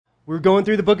We're going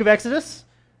through the book of Exodus.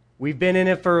 We've been in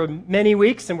it for many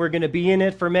weeks, and we're going to be in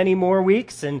it for many more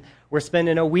weeks, and we're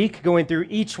spending a week going through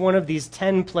each one of these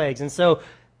 10 plagues. And so,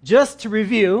 just to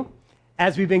review,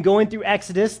 as we've been going through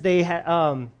Exodus,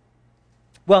 before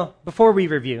we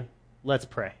review, let's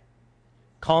pray.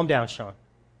 Calm down, Sean.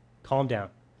 Calm down.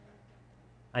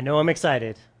 I know I'm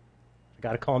excited. I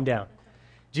got to calm down.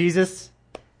 Jesus,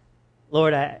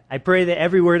 Lord, I pray that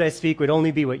every word I speak would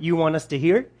only be what you want us to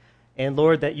hear. And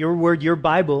Lord, that your word, your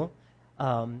Bible,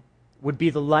 would be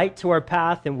the light to our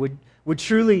path and would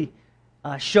truly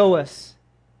show us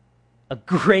a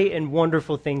great and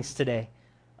wonderful things today.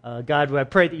 God, I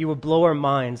pray that you would blow our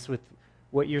minds with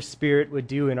what your Spirit would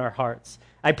do in our hearts.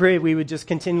 I pray we would just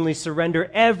continually surrender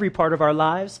every part of our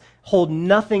lives, hold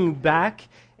nothing back,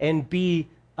 and be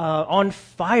on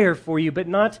fire for you, but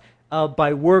not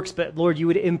by works, but Lord, you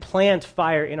would implant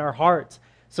fire in our hearts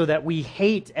so that we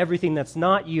hate everything that's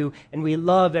not you and we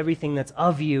love everything that's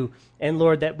of you. And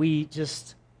Lord, that we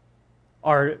just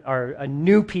are a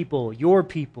new people, your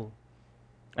people.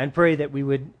 And pray that we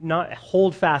would not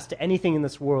hold fast to anything in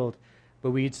this world,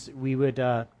 but we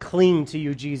would cling to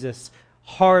you, Jesus,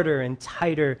 harder and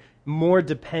tighter, more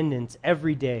dependent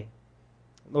every day.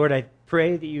 Lord, I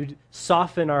pray that you'd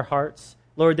soften our hearts.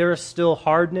 Lord, there is still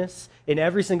hardness in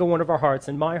every single one of our hearts,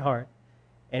 in my heart.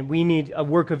 And we need a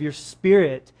work of your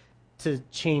Spirit to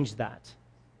change that.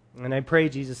 And I pray,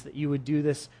 Jesus, that you would do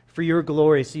this for your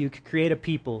glory so you could create a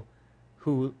people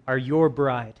who are your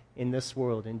bride in this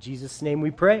world. In Jesus' name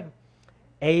we pray.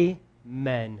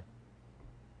 Amen.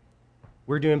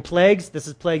 We're doing plagues. This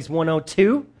is Plagues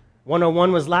 102.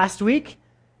 101 was last week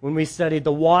when we studied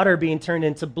the water being turned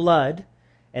into blood.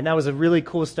 And that was a really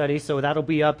cool study, so that'll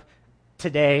be up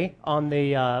today on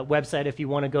the website if you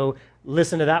want to go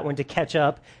listen to that one to catch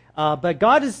up. But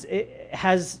God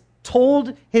has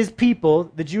told his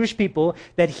people, the Jewish people,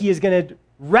 that he is going to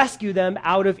rescue them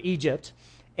out of Egypt.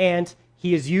 And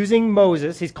he is using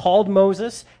Moses. He's called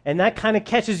Moses, and that kind of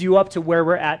catches you up to where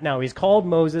we're at now. He's called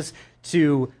Moses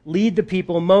to lead the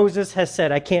people. Moses has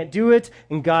said, I can't do it.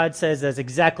 And God says, that's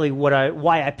exactly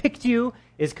why I picked you,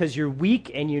 is because you're weak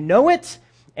and you know it.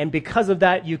 And because of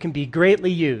that, you can be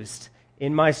greatly used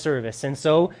in my service. And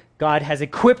so God has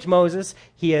equipped Moses.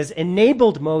 He has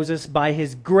enabled Moses by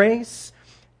his grace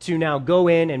to now go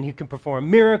in and he can perform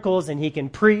miracles and he can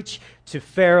preach to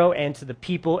Pharaoh and to the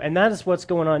people. And that is what's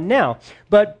going on now.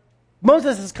 But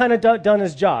Moses has kind of done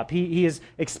his job. He has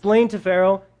explained to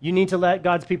Pharaoh, you need to let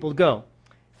God's people go.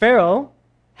 Pharaoh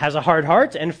has a hard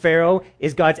heart, and Pharaoh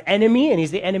is God's enemy, and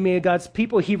he's the enemy of God's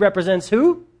people. He represents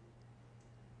who?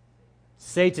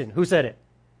 Satan. Who said it?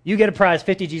 You get a prize,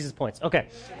 50 Jesus points. Okay.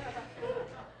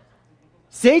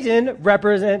 Satan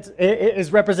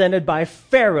is represented by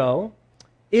Pharaoh.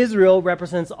 Israel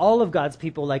represents all of God's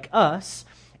people like us.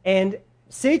 And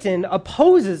Satan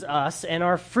opposes us and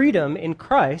our freedom in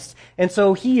Christ. And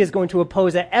so he is going to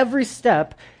oppose at every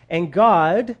step. And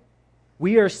God,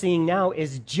 we are seeing now,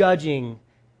 is judging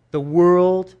the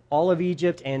world, all of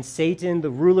Egypt, and Satan,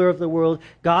 the ruler of the world.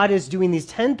 God is doing these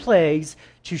 10 plagues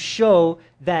to show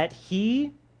that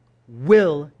he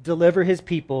will deliver his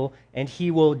people, and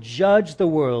he will judge the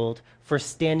world for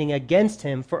standing against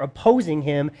him, for opposing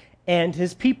him and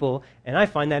his people. And I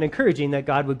find that encouraging that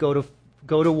God would go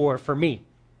to war for me,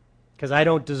 because I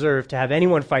don't deserve to have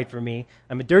anyone fight for me.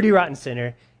 I'm a dirty, rotten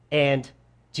sinner, and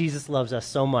Jesus loves us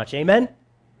so much. Amen?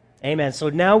 Amen. So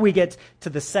now we get to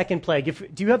the second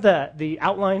plague. Do you have the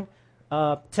outline?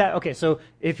 Okay, so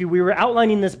if we were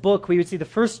outlining this book, we would see the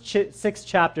first 6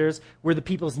 chapters were the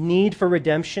people's need for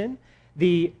redemption.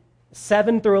 The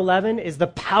 7 through 11 is the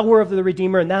power of the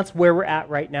Redeemer, and that's where we're at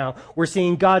right now. We're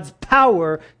seeing God's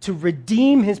power to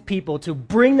redeem his people, to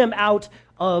bring them out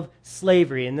of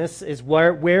slavery, and this is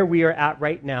where we are at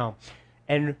right now.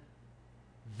 And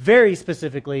very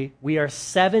specifically, we are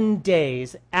 7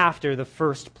 days after the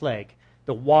first plague,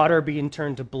 the water being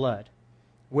turned to blood,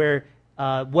 where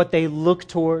what they look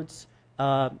towards,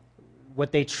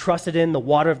 what they trusted in, the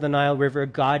water of the Nile River,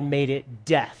 God made it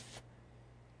death.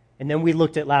 And then we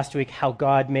looked at last week how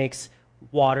God makes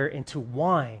water into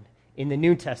wine in the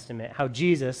New Testament, how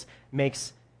Jesus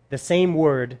makes the same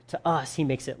word to us. He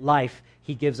makes it life.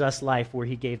 He gives us life where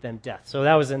he gave them death. So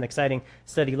that was an exciting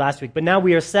study last week. But now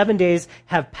we are 7 days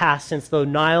have passed since the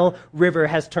Nile River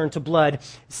has turned to blood.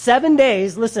 7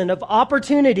 days, listen, of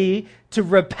opportunity to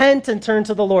repent and turn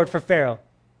to the Lord for Pharaoh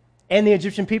and the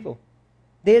Egyptian people.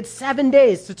 They had 7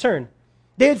 days to turn.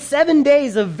 They had 7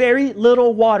 days of very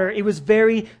little water. It was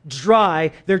very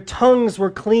dry. Their tongues were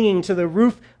clinging to the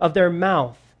roof of their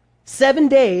mouth. 7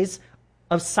 days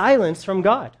of silence from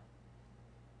God.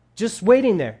 Just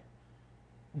waiting there.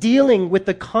 dealing with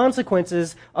the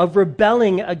consequences of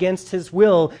rebelling against his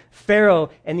will, Pharaoh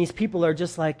and these people are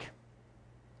just like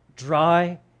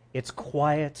dry, it's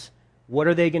quiet. What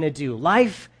are they going to do?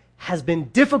 Life has been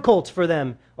difficult for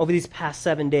them over these past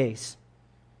 7 days.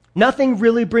 Nothing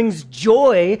really brings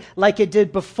joy like it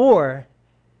did before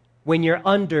when you're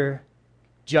under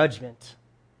judgment,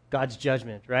 God's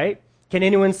judgment, right? Can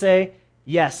anyone say,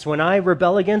 yes, when I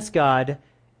rebel against God,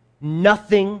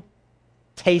 nothing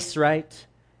tastes right,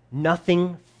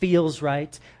 nothing feels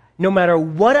right. No matter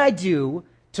what I do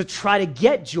to try to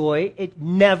get joy, it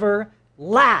never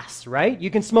lasts, right? You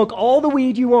can smoke all the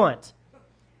weed you want.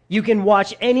 You can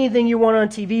watch anything you want on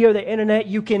TV or the internet.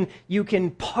 You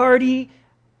can party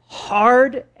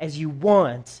hard as you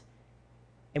want.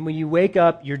 And when you wake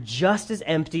up, you're just as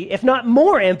empty, if not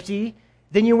more empty,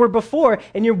 than you were before.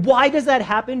 And why does that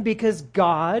happen? Because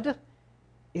God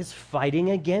is fighting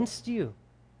against you.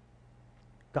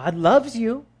 God loves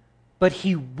you, but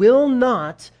he will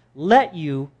not let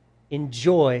you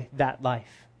enjoy that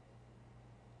life.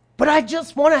 But I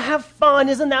just want to have fun.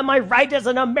 Isn't that my right as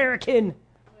an American?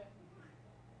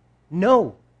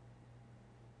 No.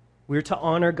 We're to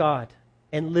honor God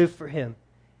and live for him.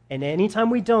 And anytime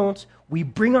we don't, we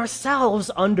bring ourselves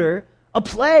under a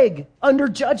plague, under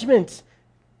judgment.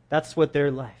 That's what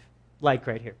they're like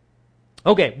right here.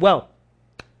 Okay, well,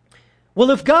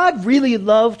 if God really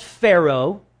loved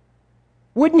Pharaoh,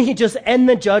 wouldn't he just end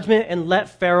the judgment and let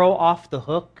Pharaoh off the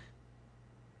hook?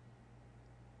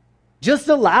 Just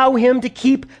allow him to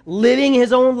keep living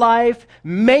his own life,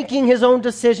 making his own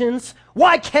decisions.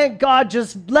 Why can't God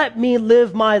just let me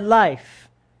live my life?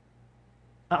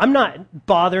 I'm not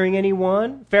bothering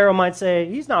anyone. Pharaoh might say,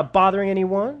 he's not bothering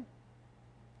anyone.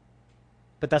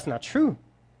 But that's not true.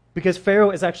 Because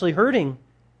Pharaoh is actually hurting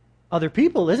other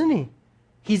people, isn't he?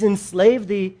 He's enslaved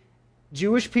the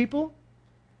Jewish people.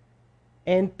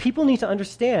 And people need to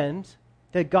understand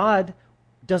that God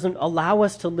doesn't allow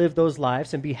us to live those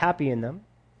lives and be happy in them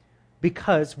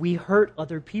because we hurt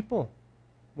other people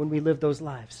when we live those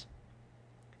lives.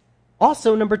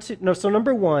 Also,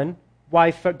 number one,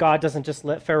 why God doesn't just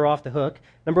let Pharaoh off the hook.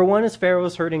 Number one is Pharaoh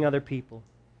is hurting other people.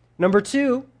 Number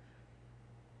two,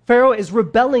 Pharaoh is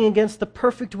rebelling against the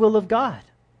perfect will of God.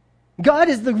 God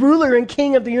is the ruler and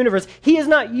king of the universe. He is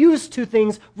not used to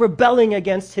things rebelling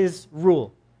against his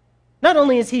rule. Not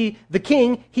only is he the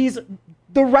king, he's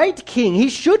the right king. He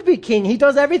should be king. He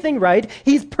does everything right.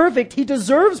 He's perfect. He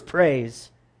deserves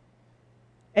praise.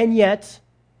 And yet,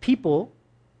 people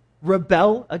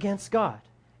rebel against God.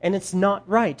 And it's not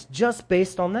right, just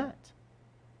based on that.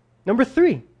 Number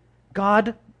three,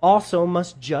 God also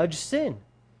must judge sin.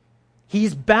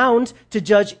 He's bound to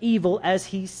judge evil as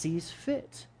he sees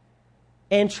fit.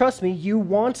 And trust me, you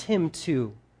want him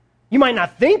to. You might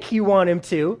not think you want him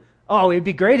to. Oh, it'd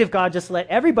be great if God just let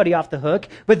everybody off the hook.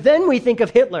 But then we think of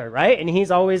Hitler, right? And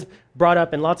he's always brought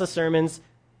up in lots of sermons.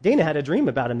 Dana had a dream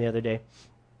about him the other day.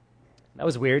 That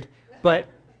was weird. But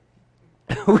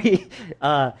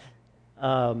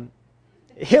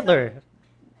Hitler,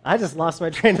 I just lost my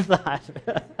train of thought.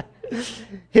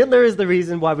 Hitler is the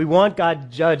reason why we want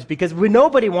God judged, because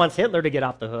nobody wants Hitler to get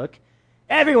off the hook.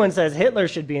 Everyone says Hitler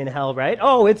should be in hell, right?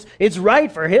 Oh, it's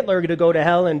right for Hitler to go to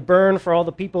hell and burn for all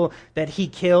the people that he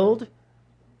killed.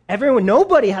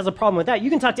 Nobody has a problem with that. You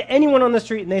can talk to anyone on the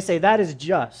street and they say that is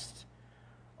just.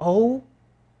 Oh,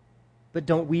 but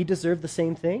don't we deserve the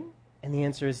same thing? And the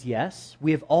answer is yes.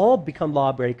 We have all become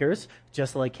lawbreakers,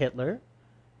 just like Hitler.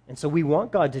 And so we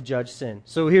want God to judge sin.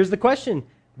 So here's the question.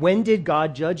 When did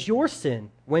God judge your sin?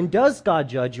 When does God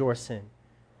judge your sin?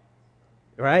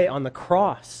 Right? On the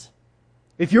cross.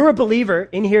 If you're a believer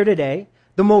in here today,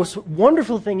 the most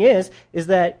wonderful thing is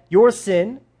that your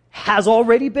sin has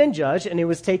already been judged, and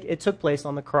it took place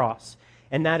on the cross.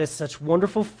 And that is such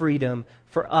wonderful freedom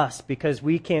for us, because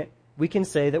we can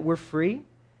say that we're free,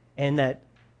 and that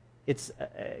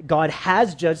God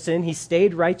has judged sin. He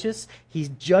stayed righteous. He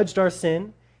judged our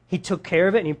sin. He took care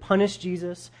of it, and he punished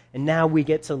Jesus. And now we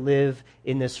get to live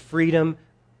in this freedom,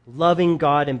 loving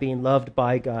God and being loved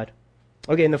by God.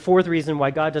 Okay, and the fourth reason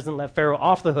why God doesn't let Pharaoh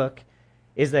off the hook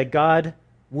is that God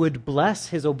would bless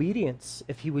his obedience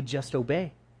if he would just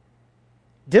obey.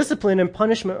 Discipline and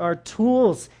punishment are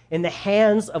tools in the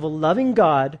hands of a loving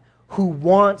God who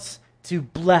wants to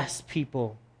bless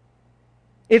people.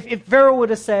 If Pharaoh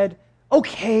would have said,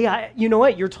 okay, you know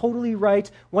what, you're totally right.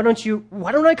 Why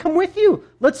don't I come with you?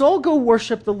 Let's all go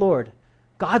worship the Lord.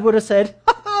 God would have said,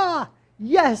 ha ha,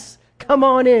 yes, come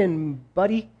on in,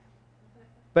 buddy.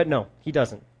 But no, he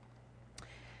doesn't.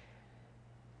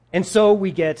 And so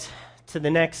we get to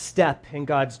the next step in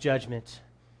God's judgment.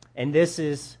 And this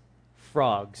is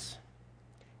frogs.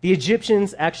 the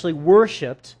Egyptians actually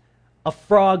worshipped a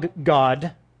frog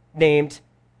god named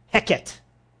Heket.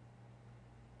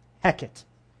 Heket.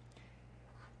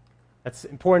 That's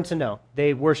important to know.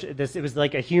 They worship this. It was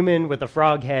like a human with a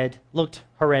frog head. Looked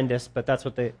horrendous, but that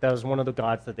was one of the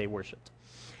gods that they worshipped.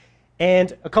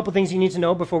 And a couple things you need to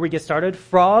know before we get started.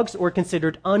 Frogs were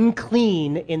considered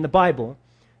unclean in the Bible.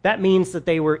 That means that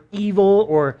they were evil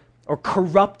or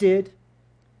corrupted,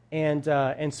 and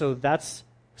so that's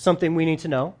something we need to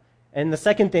know. And the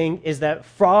second thing is that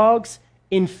frogs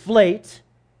inflate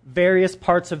various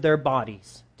parts of their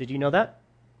bodies. Did you know that?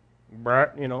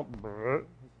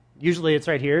 Usually it's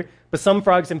right here, but some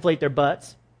frogs inflate their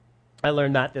butts. I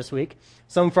learned that this week.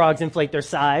 Some frogs inflate their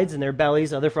sides and their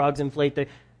bellies. Other frogs inflate their...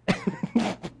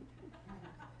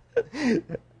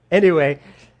 Anyway,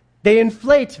 they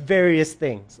inflate various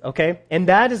things, okay? And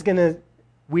that is going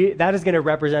to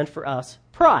represent for us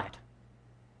pride.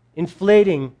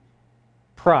 Inflating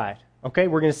pride. Okay,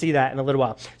 we're going to see that in a little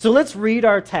while. So let's read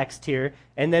our text here,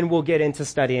 and then we'll get into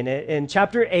studying it. In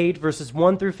chapter 8, verses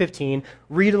 1 through 15,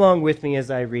 read along with me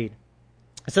as I read.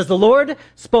 It says, "The Lord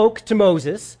spoke to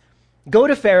Moses, 'Go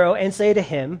to Pharaoh and say to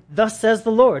him, Thus says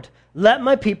the Lord, let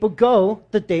my people go,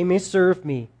 that they may serve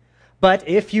me. But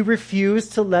if you refuse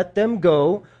to let them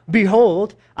go,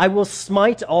 behold, I will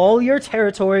smite all your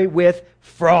territory with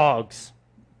frogs.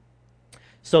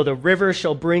 So the river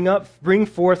shall bring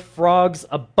forth frogs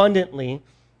abundantly,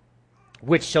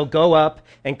 which shall go up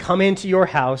and come into your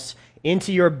house,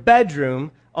 into your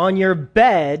bedroom, on your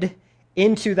bed,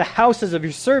 into the houses of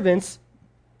your servants,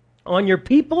 on your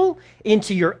people,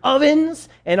 into your ovens,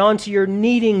 and onto your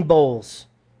kneading bowls.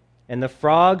 And the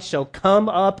frogs shall come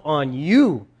up on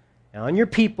you, and on your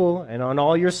people, and on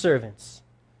all your servants.'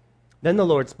 Then the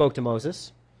Lord spoke to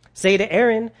Moses, 'Say to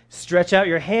Aaron, stretch out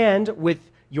your hand with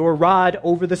your rod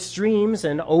over the streams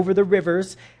and over the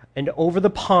rivers and over the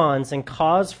ponds, and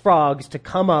cause frogs to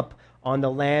come up on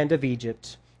the land of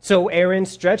Egypt.' So Aaron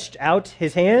stretched out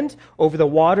his hand over the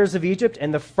waters of Egypt,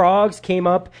 and the frogs came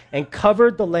up and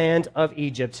covered the land of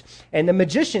Egypt. And the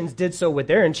magicians did so with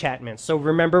their enchantments." So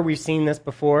remember, we've seen this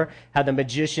before, how the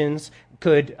magicians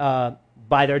could,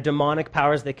 by their demonic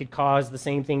powers, they could cause the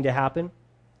same thing to happen.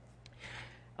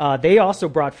 They also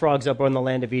brought frogs up on the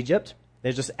land of Egypt.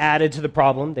 They just added to the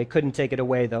problem. They couldn't take it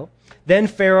away, though. Then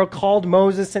Pharaoh called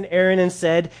Moses and Aaron and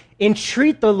said,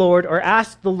 "Entreat the Lord," or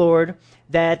ask the Lord,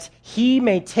 "that he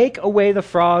may take away the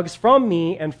frogs from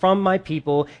me and from my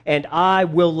people, and I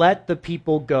will let the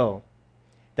people go,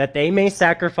 that they may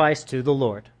sacrifice to the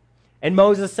Lord." And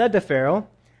Moses said to Pharaoh,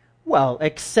 "Well,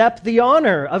 accept the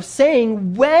honor of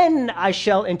saying when I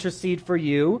shall intercede for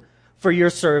you, for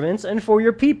your servants, and for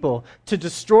your people, to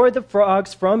destroy the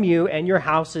frogs from you and your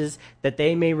houses, that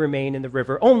they may remain in the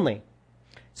river only."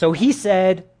 So he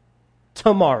said,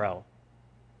 "Tomorrow."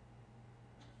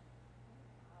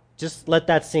 Just let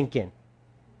that sink in.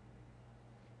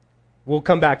 We'll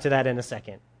come back to that in a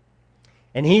second.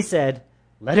 And he said,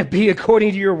 "Let it be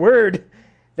according to your word,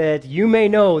 that you may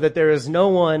know that there is no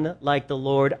one like the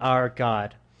Lord our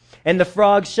God. And the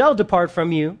frogs shall depart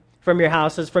from you, from your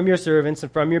houses, from your servants,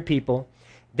 and from your people.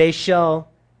 They shall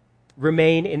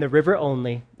remain in the river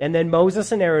only." And then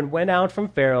Moses and Aaron went out from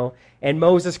Pharaoh, and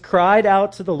Moses cried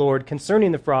out to the Lord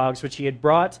concerning the frogs which he had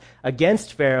brought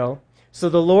against Pharaoh. So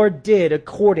the Lord did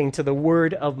according to the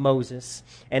word of Moses,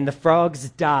 and the frogs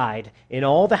died in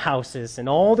all the houses, and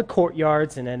all the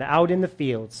courtyards, and out in the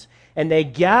fields. And they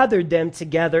gathered them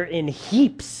together in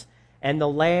heaps, and the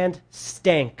land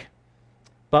stank.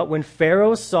 But when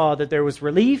Pharaoh saw that there was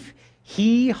relief,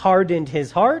 he hardened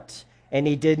his heart, and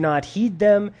he did not heed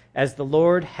them, as the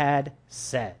Lord had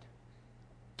said.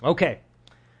 Okay,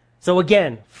 so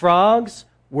again, frogs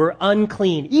were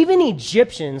unclean. Even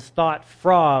Egyptians thought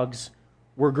frogs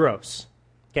were gross.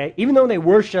 Okay, even though they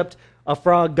worshipped a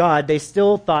frog god, they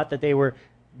still thought that they were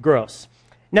gross.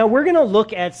 Now we're going to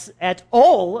look at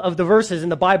all of the verses in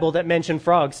the Bible that mention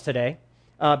frogs today,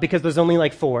 because there's only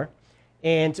like 4.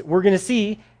 And we're going to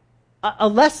see a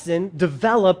lesson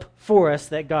develop for us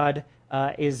that God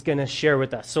is going to share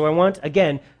with us. So I want,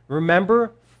 again,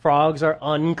 remember, frogs are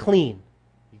unclean.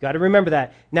 You got to remember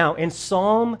that. Now, in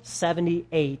Psalm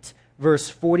 78, verse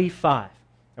 45,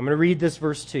 I'm going to read this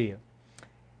verse to you.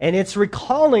 And it's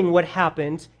recalling what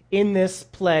happened in this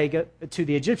plague to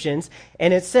the Egyptians.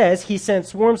 And it says, "He sent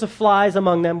swarms of flies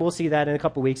among them," we'll see that in a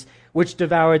couple weeks, "which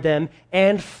devoured them,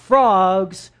 and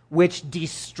frogs which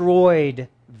destroyed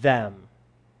them."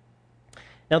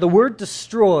 Now, the word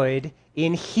destroyed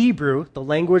in Hebrew, the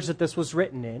language that this was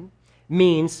written in,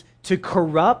 means to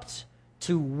corrupt,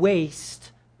 to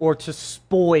waste, or to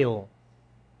spoil.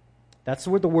 That's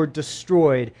what the word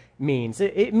destroyed means.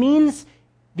 It means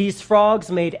These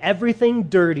frogs made everything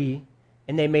dirty,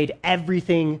 and they made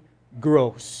everything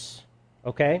gross.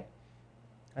 Okay?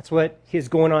 That's what is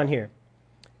going on here.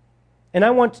 And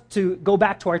I want to go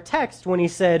back to our text when he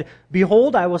said,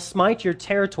 "Behold, I will smite your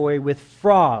territory with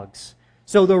frogs."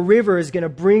 So the river is going to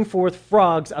bring forth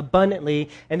frogs abundantly,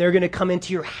 and they're going to come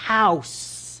into your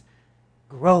house.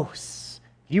 Gross.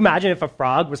 Can you imagine if a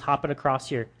frog was hopping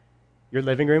across your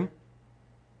living room?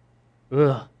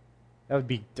 Ugh, that would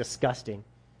be disgusting.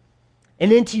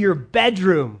 And into your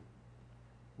bedroom.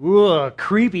 Ugh,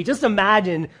 creepy. Just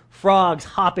imagine frogs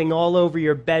hopping all over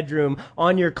your bedroom,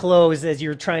 on your clothes as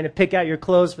you're trying to pick out your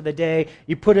clothes for the day.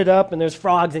 You put it up and there's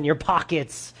frogs in your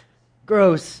pockets.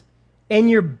 Gross. In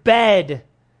your bed.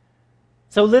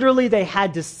 So literally they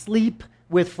had to sleep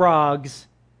with frogs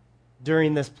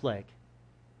during this plague.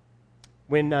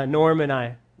 When Norm and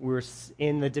I were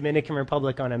in the Dominican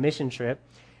Republic on a mission trip,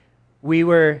 we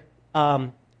were,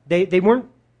 they weren't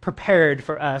prepared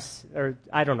for us, or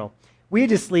I don't know. We had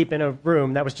to sleep in a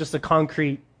room that was just a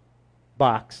concrete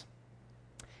box.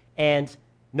 And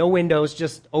no windows,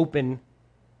 just open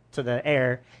to the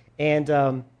air, and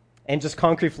just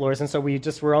concrete floors. And so we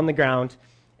just were on the ground.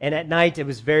 And at night, it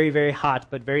was very, very hot,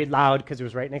 but very loud because it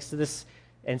was right next to this.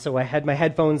 And so I had my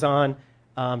headphones on,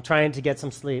 trying to get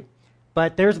some sleep.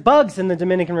 But there's bugs in the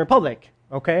Dominican Republic,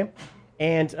 okay?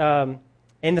 And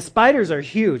the spiders are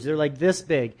huge. They're like this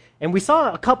big. And we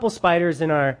saw a couple spiders in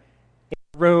our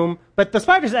room, but the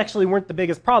spiders actually weren't the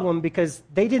biggest problem because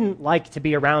they didn't like to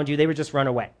be around you. They would just run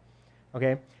away,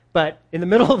 okay? But in the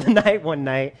middle of the night one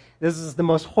night, this is the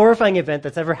most horrifying event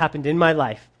that's ever happened in my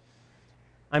life.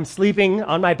 I'm sleeping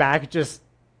on my back, just,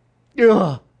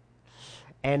 ugh,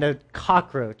 and a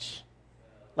cockroach,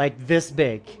 like this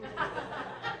big,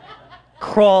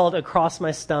 crawled across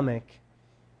my stomach.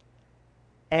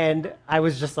 And I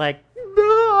was just like,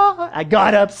 I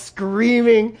got up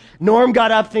screaming. Norm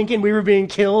got up thinking we were being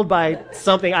killed by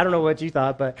something. I don't know what you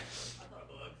thought, but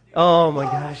oh my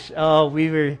gosh.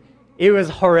 It was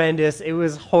horrendous. It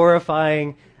was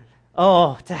horrifying.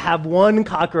 Oh, to have one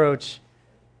cockroach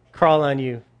crawl on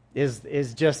you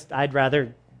is just, I'd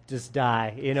rather just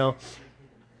die, you know.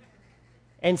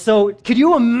 And so could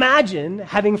you imagine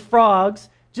having frogs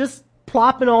just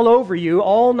plopping all over you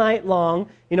all night long,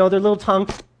 you know, their little tongue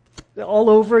all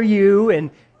over you,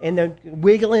 and they're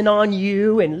wiggling on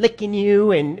you and licking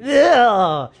you, and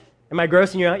ugh. Am I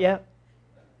grossing you out yet?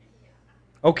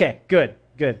 Okay, good.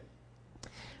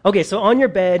 Okay, so on your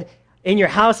bed, in your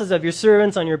houses of your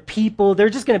servants, on your people, they're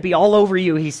just going to be all over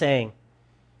you, he's saying.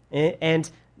 And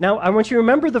now I want you to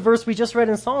remember the verse we just read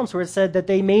in Psalms where it said that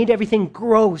they made everything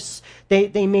gross.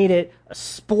 They made it a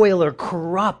spoil or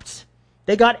corrupt.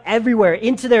 They got everywhere,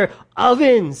 into their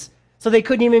ovens, so they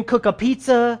couldn't even cook a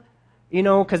pizza, you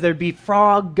know, because there'd be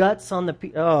frog guts on the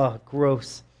oh,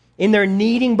 gross. In their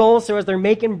kneading bowls, so as they're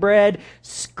making bread,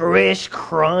 squish,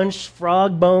 crunch,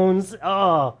 frog bones.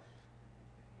 Oh,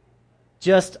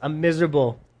 just a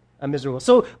miserable.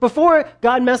 So before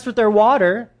God messed with their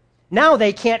water, now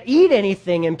they can't eat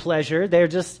anything in pleasure.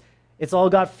 It's all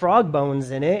got frog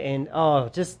bones in it, and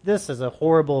this is a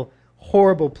horrible,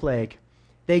 horrible plague.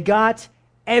 They got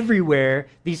everywhere.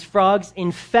 These frogs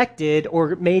infected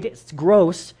or made it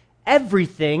gross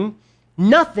everything.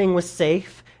 Nothing was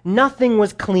safe. Nothing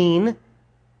was clean.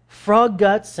 Frog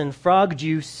guts and frog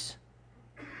juice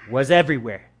was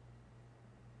everywhere.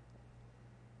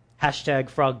 Hashtag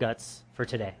frog guts for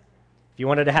today. If you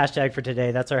wanted a hashtag for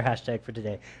today, that's our hashtag for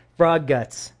today. Frog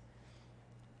guts.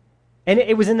 And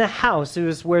it was in the house. It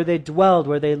was where they dwelled,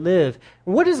 where they lived.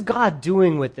 What is God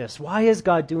doing with this? Why is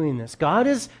God doing this? God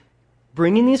is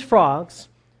bringing these frogs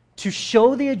to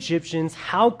show the Egyptians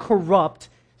how corrupt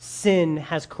sin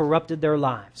has corrupted their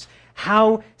lives,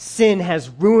 how sin has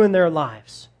ruined their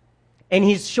lives. And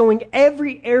he's showing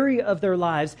every area of their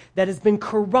lives that has been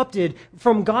corrupted.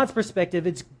 From God's perspective,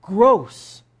 it's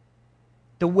gross,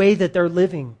 the way that they're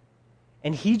living.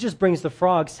 And he just brings the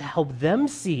frogs to help them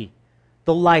see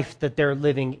the life that they're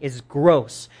living is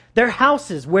gross. Their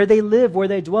houses, where they live, where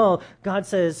they dwell, God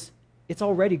says, it's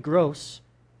already gross.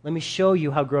 Let me show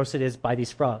you how gross it is by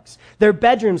these frogs. Their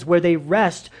bedrooms, where they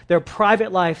rest, their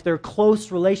private life, their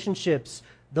close relationships,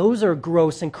 those are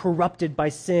gross and corrupted by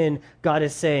sin, God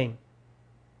is saying.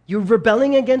 You're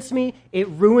rebelling against me, it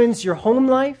ruins your home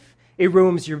life, it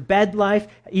ruins your bed life,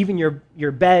 even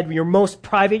your bed, your most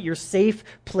private, your safe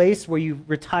place where you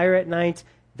retire at night,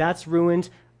 that's ruined.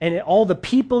 And all the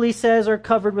people, he says, are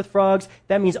covered with frogs.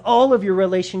 That means all of your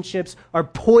relationships are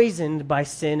poisoned by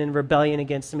sin and rebellion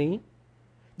against me.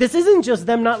 This isn't just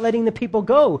them not letting the people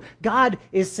go. God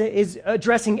is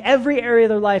addressing every area of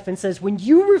their life and says, when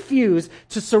you refuse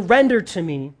to surrender to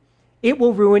me it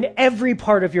will ruin every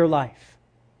part of your life.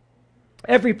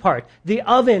 Every part. The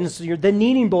ovens, the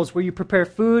kneading bowls where you prepare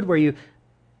food, where you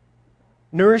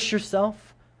nourish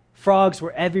yourself. Frogs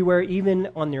were everywhere, even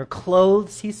on your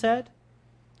clothes, he said.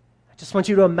 I just want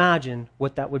you to imagine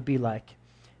what that would be like.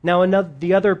 Now,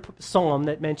 the other psalm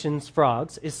that mentions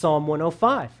frogs is Psalm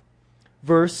 105,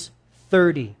 verse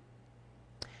 30.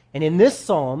 And in this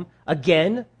psalm,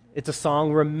 again, it's a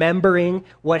song remembering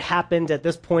what happened at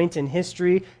this point in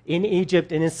history in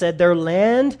Egypt. And it said, their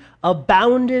land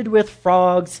abounded with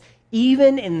frogs,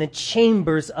 even in the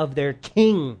chambers of their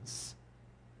kings.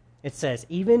 It says,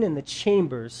 even in the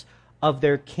chambers of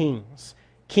their kings.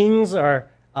 Kings are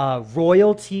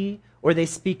royalty, or they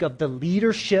speak of the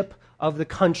leadership of the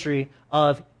country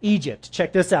of Egypt.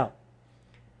 Check this out.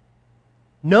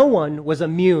 No one was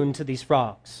immune to these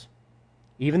frogs.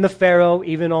 Even the Pharaoh,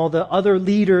 even all the other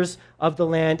leaders of the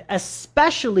land,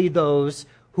 especially those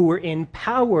who were in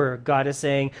power, God is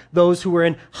saying, those who were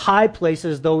in high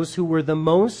places, those who were the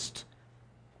most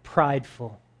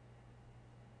prideful.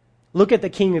 Look at the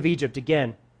king of Egypt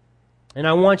again. And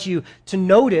I want you to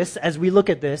notice, as we look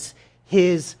at this,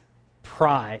 his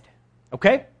pride.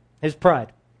 Okay? His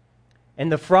pride.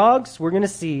 And the frogs, we're going to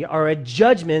see, are a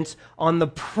judgment on the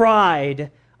pride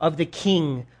of the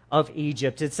king of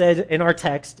Egypt. It said in our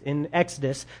text in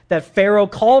Exodus that Pharaoh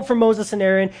called for Moses and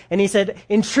Aaron, and he said,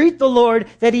 entreat the Lord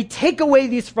that he take away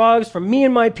these frogs from me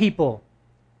and my people.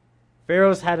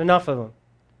 Pharaoh's had enough of them.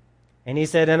 And he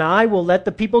said, and I will let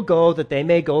the people go that they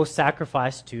may go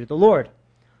sacrifice to the Lord.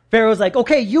 Pharaoh's like,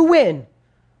 okay, you win,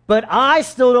 but I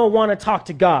still don't want to talk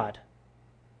to God.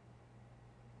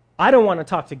 I don't want to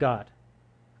talk to God.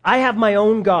 I have my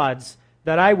own gods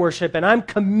that I worship, and I'm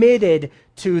committed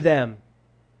to them.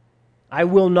 I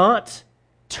will not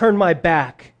turn my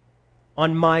back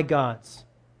on my gods.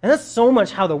 And that's so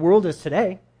much how the world is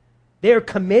today. They are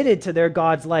committed to their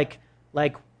gods like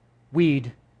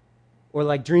weed, or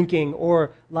like drinking,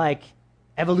 or like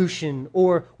evolution,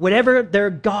 or whatever their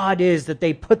god is that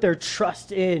they put their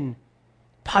trust in.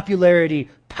 Popularity,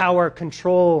 power,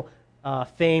 control,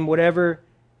 fame, whatever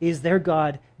is their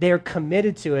god. They are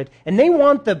committed to it. And they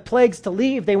want the plagues to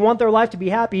leave. They want their life to be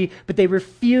happy, but they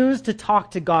refuse to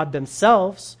talk to God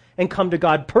themselves and come to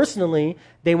God personally.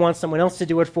 They want someone else to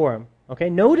do it for them. Okay?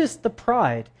 Notice the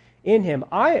pride in him.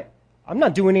 I'm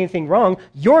not doing anything wrong.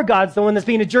 Your God's the one that's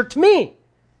being a jerk to me.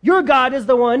 Your God is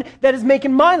the one that is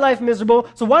making my life miserable,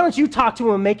 so why don't you talk to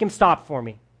him and make him stop for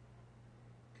me?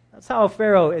 That's how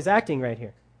Pharaoh is acting right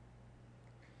here.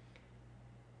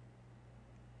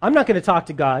 I'm not going to talk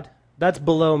to God. That's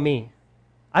below me.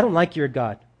 I don't like your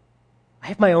God. I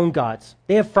have my own gods.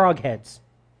 They have frog heads.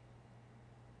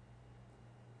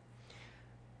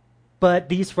 But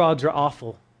these frogs are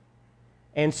awful.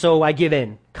 And so I give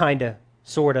in, kinda,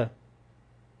 sorta.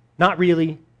 Not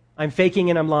really. I'm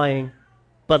faking and I'm lying,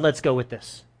 but let's go with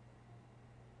this.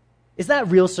 Is that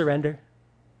real surrender?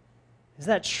 Is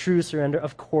that true surrender?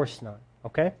 Of course not,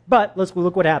 okay? But let's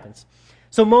look what happens.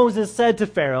 So Moses said to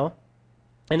Pharaoh,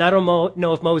 and I don't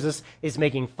know if Moses is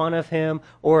making fun of him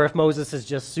or if Moses is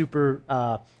just super,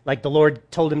 like the Lord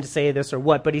told him to say this or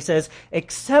what, but he says,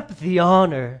 accept the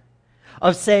honor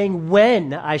of saying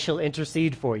when I shall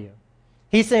intercede for you.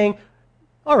 He's saying,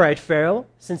 all right, Pharaoh,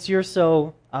 since you're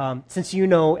so, since you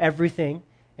know everything,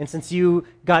 and since you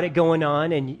got it going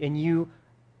on and you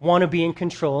want to be in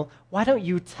control, why don't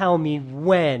you tell me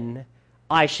when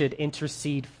I should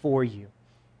intercede for you,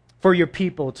 for your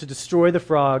people, to destroy the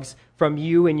frogs from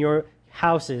you and your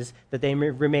houses, that they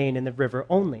may remain in the river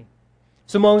only.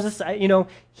 So Moses,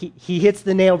 he hits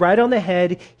the nail right on the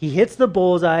head. He hits the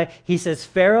bullseye. He says,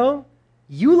 Pharaoh,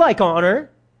 you like honor.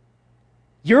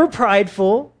 You're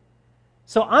prideful.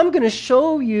 So I'm going to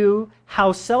show you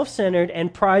how self-centered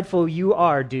and prideful you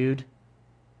are, dude.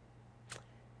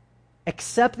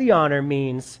 Accept the honor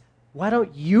means, why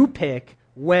don't you pick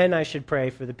when I should pray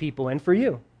for the people and for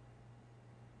you?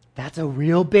 That's a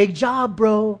real big job,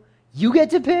 bro. You get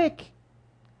to pick.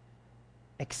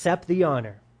 Accept the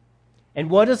honor. And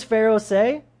what does Pharaoh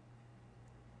say?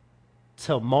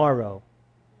 Tomorrow.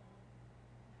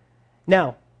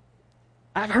 Now,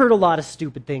 I've heard a lot of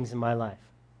stupid things in my life.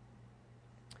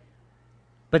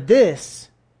 But this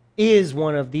is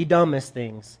one of the dumbest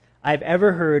things I've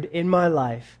ever heard in my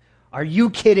life. Are you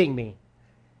kidding me?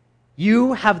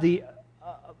 You have the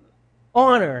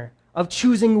honor of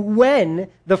choosing when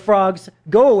the frogs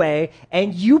go away,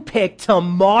 and you pick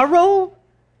tomorrow?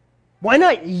 Why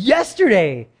not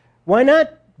yesterday? Why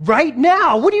not right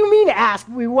now? What do you mean ask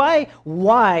me why?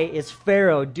 Why is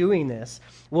Pharaoh doing this?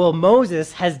 Well,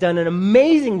 Moses has done an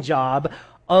amazing job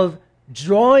of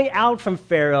drawing out from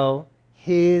Pharaoh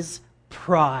his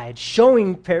pride,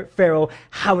 showing Pharaoh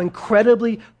how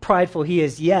incredibly prideful he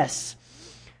is. Yes,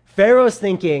 Pharaoh's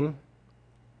thinking,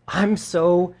 I'm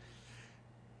so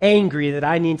angry that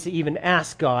I need to even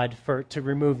ask God to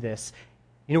remove this.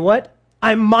 You know what?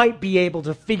 I might be able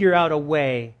to figure out a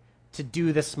way to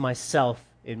do this myself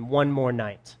in one more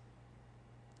night.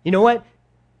 You know what?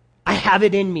 I have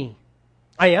it in me.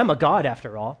 I am a god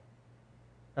after all.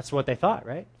 That's what they thought,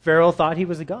 right? Pharaoh thought he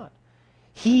was a god.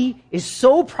 He is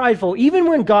so prideful, even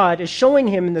when God is showing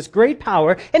him in this great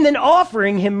power and then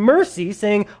offering him mercy,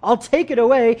 saying, I'll take it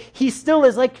away. He still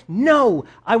is like, no,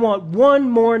 I want one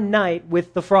more night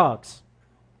with the frogs.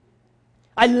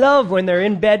 I love when they're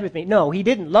in bed with me. No, he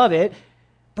didn't love it,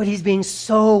 but he's being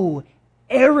so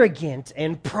arrogant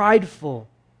and prideful.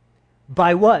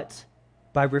 By what?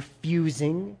 By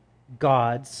refusing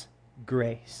God's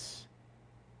grace,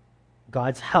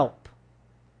 God's help,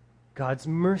 God's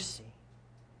mercy.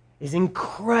 Is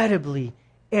incredibly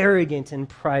arrogant and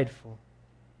prideful.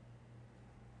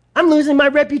 I'm losing my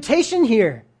reputation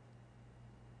here.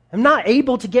 I'm not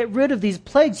able to get rid of these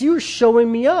plagues. You're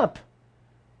showing me up.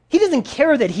 He doesn't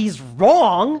care that he's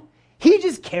wrong. He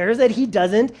just cares that he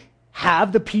doesn't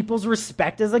have the people's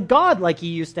respect as a god like he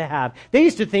used to have. They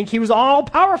used to think he was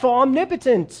all-powerful,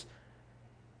 omnipotent.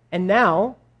 And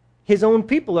now his own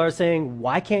people are saying,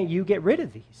 why can't you get rid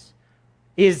of these?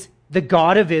 Is the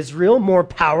God of Israel more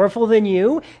powerful than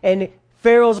you? And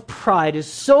Pharaoh's pride is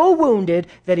so wounded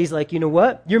that he's like, you know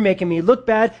what? You're making me look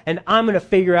bad, and I'm going to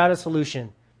figure out a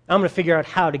solution. I'm going to figure out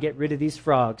how to get rid of these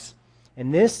frogs.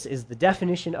 And this is the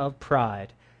definition of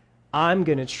pride. I'm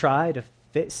going to try to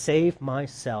save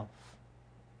myself.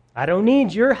 I don't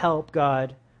need your help,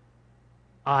 God.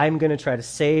 I'm going to try to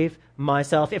save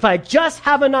myself. If I just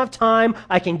have enough time,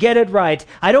 I can get it right.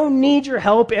 I don't need your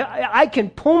help. I can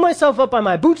pull myself up by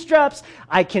my bootstraps.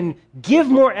 I can give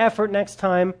more effort next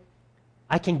time.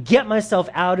 I can get myself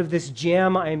out of this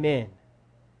jam I'm in.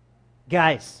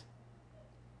 Guys,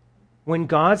 when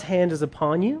God's hand is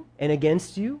upon you and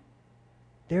against you,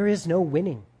 there is no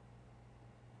winning.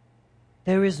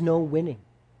 There is no winning.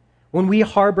 When we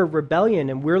harbor rebellion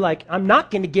and we're like, I'm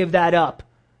not going to give that up.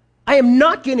 I am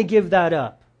not going to give that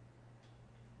up.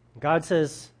 God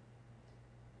says,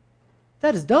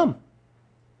 that is dumb.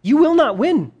 You will not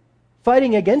win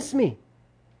fighting against me.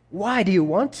 Why do you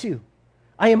want to?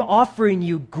 I am offering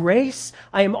you grace.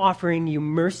 I am offering you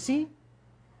mercy.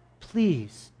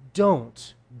 Please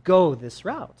don't go this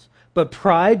route. But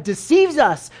pride deceives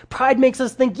us. Pride makes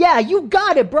us think, yeah, you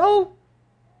got it, bro.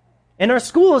 And our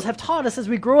schools have taught us as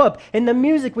we grow up, and the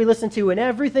music we listen to and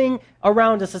everything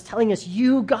around us is telling us,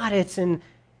 you got it. And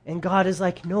God is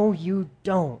like, no, you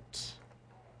don't.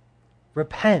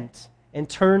 Repent and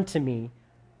turn to me.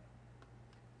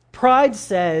 Pride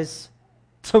says,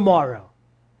 tomorrow.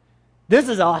 This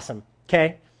is awesome,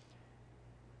 okay?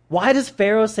 Why does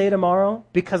Pharaoh say tomorrow?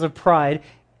 Because of pride.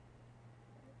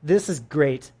 This is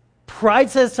great. Pride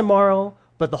says tomorrow,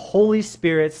 but the Holy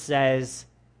Spirit says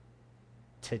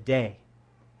today.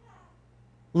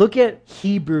 Look at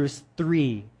Hebrews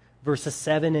 3, verses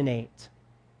 7 and 8.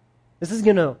 This is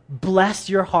going to bless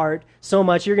your heart so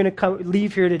much. You're going to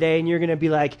leave here today and you're going to be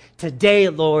like, today,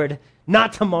 Lord,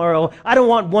 not tomorrow. I don't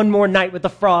want one more night with the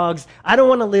frogs. I don't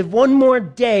want to live one more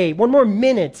day, one more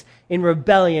minute in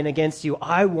rebellion against you.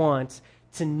 I want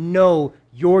to know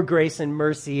your grace and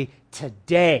mercy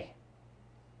today.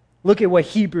 Look at what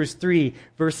Hebrews 3,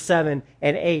 verse 7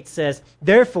 and 8 says.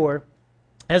 Therefore,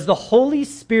 as the Holy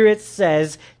Spirit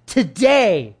says,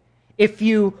 today, if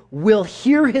you will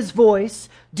hear his voice,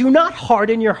 do not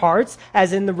harden your hearts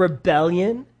as in the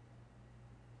rebellion.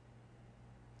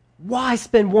 Why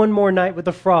spend one more night with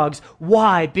the frogs?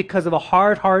 Why? Because of a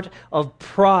hard heart of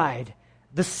pride.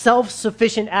 The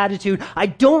self-sufficient attitude. I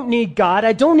don't need God.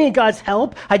 I don't need God's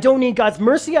help. I don't need God's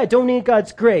mercy. I don't need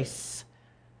God's grace.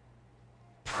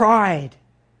 Pride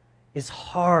is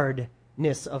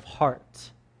hardness of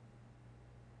heart.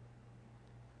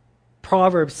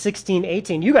 Proverbs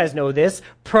 16:18. You guys know this.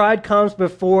 Pride comes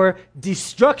before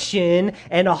destruction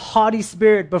and a haughty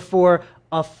spirit before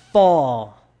a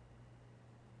fall.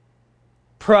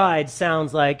 Pride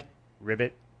sounds like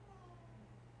ribbit.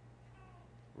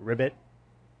 Ribbit.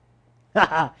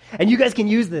 And you guys can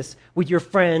use this with your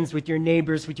friends, with your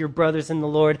neighbors, with your brothers in the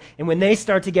Lord. And when they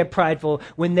start to get prideful,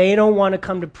 when they don't want to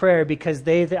come to prayer because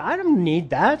they I don't need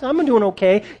that. I'm doing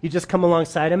okay. You just come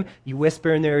alongside them. You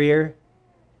whisper in their ear,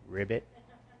 ribbit.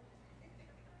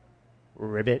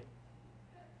 Ribbit.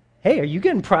 Hey, are you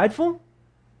getting prideful?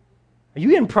 Are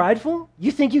you getting prideful?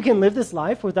 You think you can live this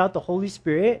life without the Holy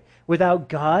Spirit, without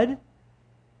God?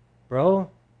 Bro,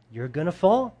 you're going to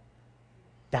fall.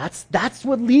 That's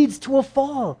what leads to a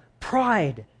fall.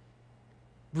 pride,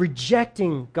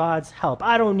 rejecting God's help.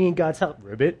 I don't need God's help,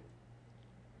 ribbit.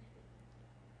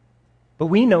 But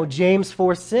we know James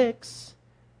 4:6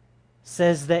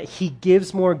 says that he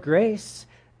gives more grace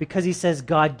because he says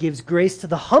God gives grace to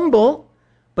the humble,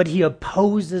 but he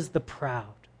opposes the proud.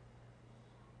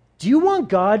 Do you want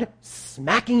God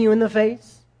smacking you in the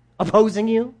face, opposing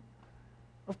you?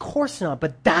 Of course not,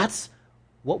 but that's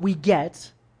what we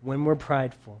get when we're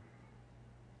prideful.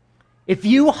 If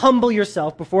you humble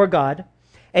yourself before God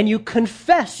and you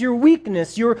confess your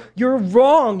weakness, your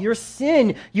wrong, your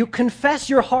sin, you confess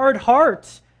your hard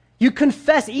heart, you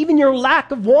confess even your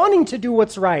lack of wanting to do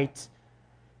what's right,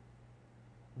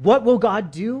 what will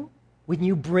God do when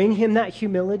you bring him that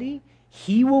humility?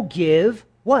 He will give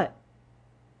what?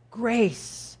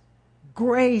 Grace.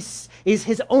 Grace is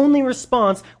his only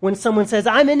response when someone says,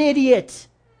 I'm an idiot.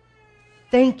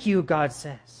 Thank you, God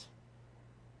says.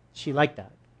 She liked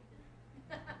that.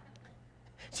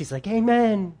 She's like,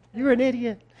 amen, you're an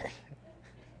idiot.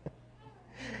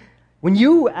 When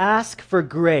you ask for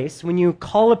grace, when you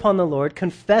call upon the Lord,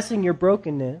 confessing your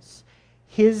brokenness,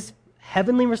 his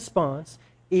heavenly response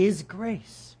is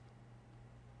grace.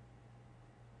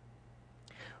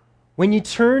 When you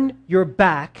turn your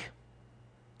back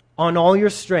on all your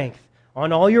strength,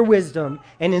 on all your wisdom,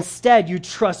 and instead you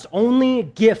trust only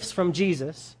gifts from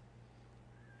Jesus,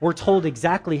 we're told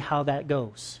exactly how that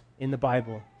goes in the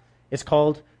Bible. It's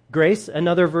called grace.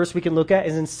 Another verse we can look at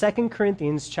is in 2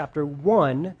 Corinthians chapter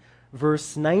 1,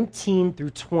 verse 19 through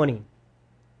 20.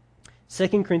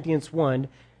 2 Corinthians 1,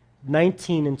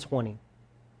 19 and 20.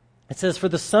 It says, for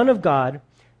the Son of God,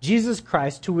 Jesus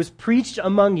Christ, who was preached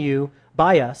among you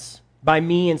by us, by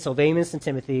me and Silvanus and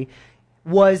Timothy,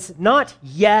 was not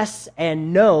yes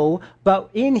and no, but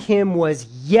in him was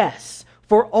yes.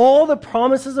 For all the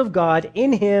promises of God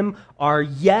in him are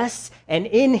yes, and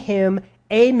in him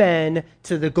amen,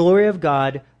 to the glory of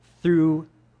God through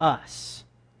us.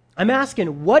 I'm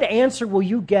asking, what answer will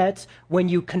you get when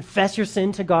you confess your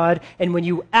sin to God and when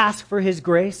you ask for his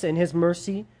grace and his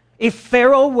mercy? If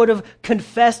Pharaoh would have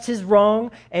confessed his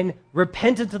wrong and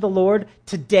repented to the Lord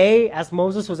today, as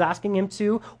Moses was asking him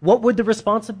to, what would the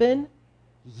response have been?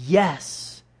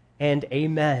 Yes and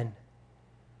amen.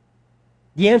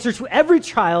 The answer to every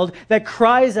child that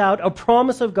cries out a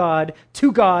promise of God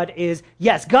to God is,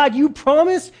 yes, God, you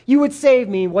promised you would save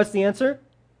me. What's the answer?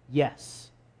 Yes.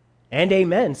 And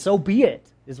amen. So be it,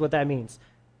 is what that means.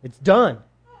 It's done.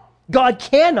 God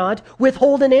cannot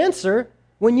withhold an answer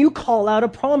when you call out a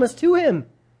promise to him.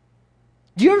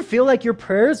 Do you ever feel like your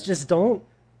prayers just don't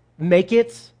make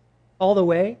it all the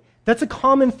way? That's a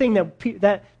common thing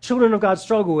that children of God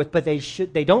struggle with, but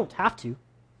they don't have to.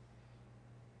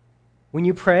 When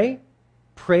you pray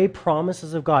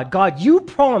promises of God. God, you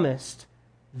promised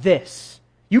this.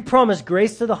 You promised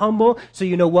grace to the humble, so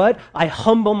you know what? I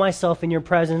humble myself in your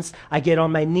presence. I get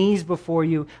on my knees before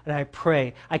you, and I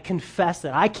pray. I confess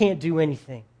that I can't do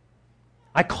anything.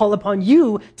 I call upon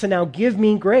you to now give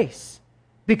me grace,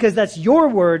 because that's your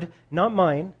word, not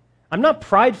mine. I'm not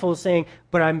prideful saying,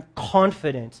 but I'm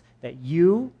confident that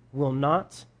you will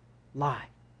not lie.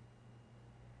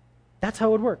 That's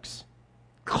how it works.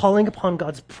 Calling upon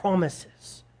God's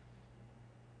promises.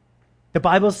 The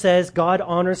Bible says God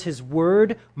honors his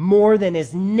word more than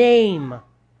his name.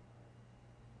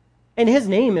 And his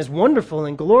name is wonderful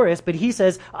and glorious, but he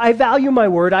says, I value my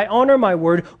word, I honor my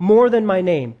word more than my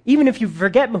name. Even if you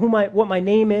forget what my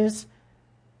name is,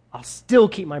 I'll still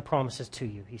keep my promises to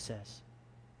you, he says.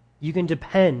 You can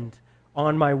depend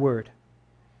on my word.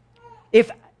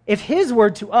 If his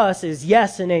word to us is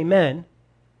yes and amen,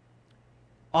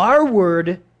 our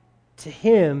word to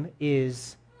him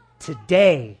is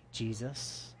today,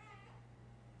 Jesus.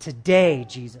 Today,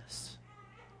 Jesus.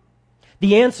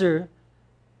 The answer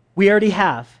we already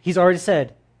have. He's already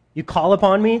said, you call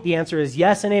upon me? The answer is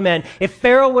yes and amen. If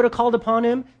Pharaoh would have called upon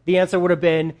him, the answer would have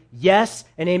been yes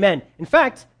and amen. In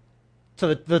fact,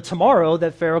 to the tomorrow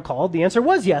that Pharaoh called, the answer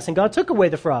was yes, and God took away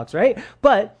the frogs, right?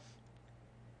 But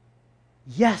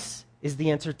yes is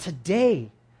the answer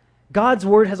today. God's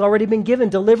word has already been given.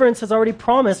 Deliverance has already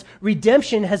promised.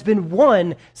 Redemption has been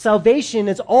won. Salvation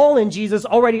is all in Jesus,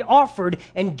 already offered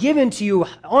and given to you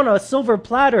on a silver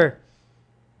platter.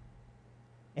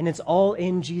 And it's all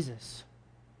in Jesus.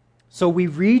 So we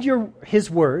read his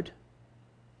word,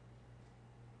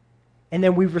 and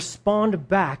then we respond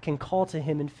back and call to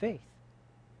him in faith.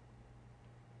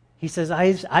 He says,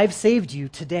 I've saved you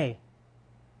today.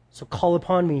 So call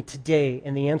upon me today,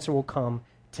 and the answer will come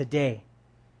today.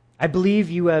 I believe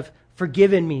you have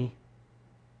forgiven me,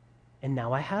 and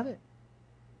now I have it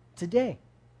today.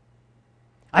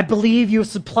 I believe you have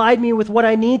supplied me with what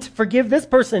I need to forgive this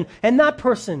person and that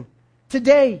person.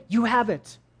 Today, you have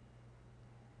it.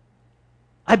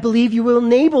 I believe you will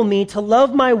enable me to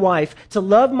love my wife, to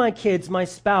love my kids, my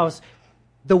spouse,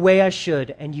 the way I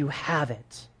should, and you have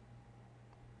it.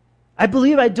 I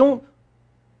believe I don't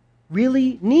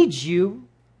really need you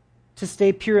to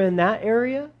stay pure in that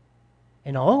area,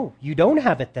 and you don't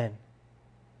have it then.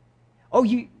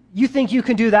 You think you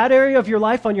can do that area of your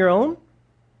life on your own?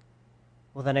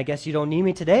 Well, then I guess you don't need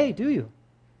me today, do you?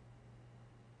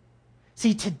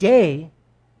 See, today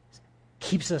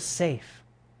keeps us safe.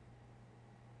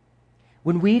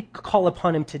 When we call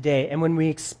upon him today and when we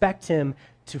expect him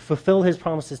to fulfill his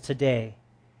promises today,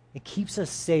 it keeps us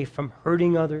safe from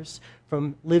hurting others,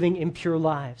 from living impure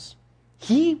lives.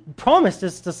 He promised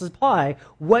us to supply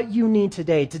what you need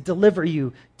today, to deliver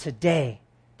you today.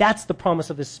 That's the promise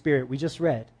of his Spirit we just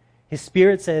read. His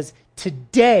Spirit says,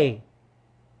 today,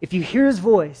 if you hear his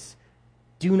voice,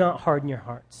 do not harden your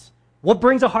hearts. What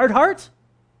brings a hard heart?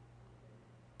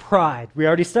 Pride. We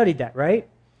already studied that, right?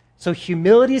 So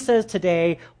humility says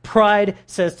today, pride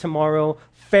says tomorrow.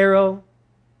 Pharaoh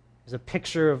is a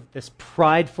picture of this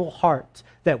prideful heart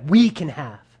that we can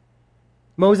have.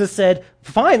 Moses said,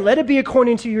 fine, let it be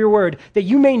according to your word, that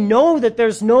you may know that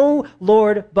there's no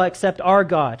Lord but except our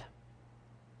God.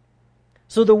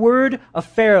 So the word of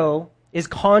Pharaoh is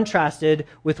contrasted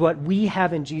with what we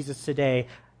have in Jesus today.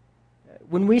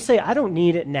 When we say, I don't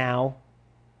need it now,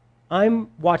 I'm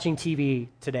watching TV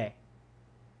today.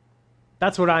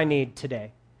 That's what I need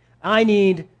today. I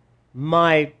need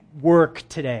my work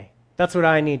today. That's what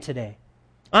I need today.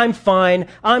 I'm fine.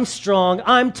 I'm strong.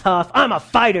 I'm tough. I'm a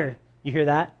fighter. You hear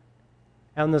that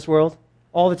out in this world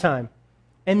all the time?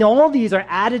 And all these are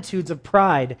attitudes of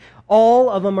pride. All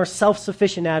of them are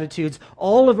self-sufficient attitudes.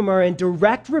 All of them are in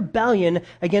direct rebellion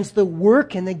against the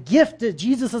work and the gift that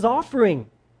Jesus is offering.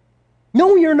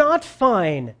 No, you're not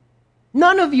fine.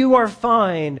 None of you are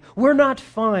fine. We're not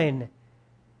fine.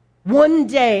 One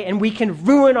day and we can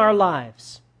ruin our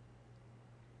lives.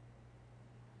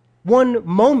 One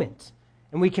moment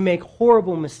and we can make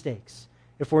horrible mistakes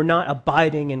if we're not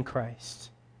abiding in Christ.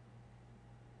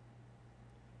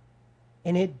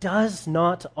 And it does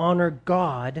not honor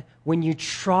God when you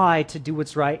try to do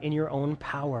what's right in your own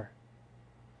power.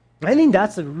 I think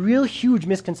that's a real huge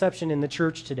misconception in the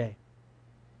church today.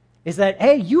 Is that,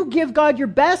 hey, you give God your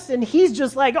best and he's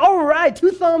just like, all right,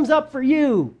 2 thumbs up for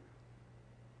you.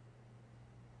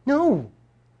 No,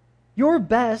 your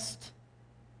best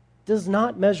does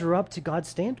not measure up to God's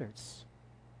standards.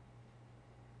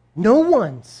 No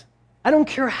one's. I don't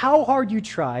care how hard you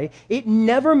try, it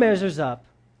never measures up.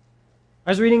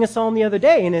 I was reading a psalm the other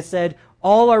day, and it said,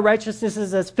 all our righteousness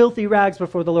is as filthy rags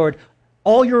before the Lord.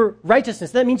 All your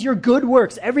righteousness, that means your good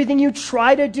works, everything you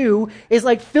try to do is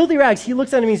like filthy rags. He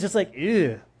looks at him, he's just like,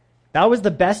 ew, that was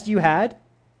the best you had?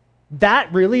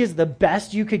 That really is the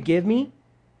best you could give me?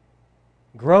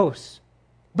 Gross.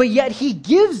 But yet he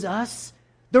gives us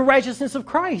the righteousness of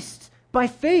Christ by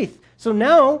faith. So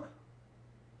now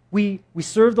we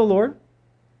serve the Lord.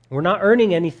 We're not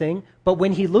earning anything, but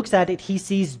when he looks at it, he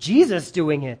sees Jesus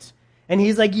doing it. And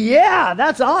he's like, yeah,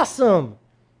 that's awesome.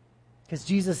 Because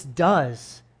Jesus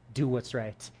does do what's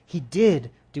right. He did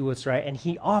do what's right, and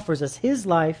he offers us his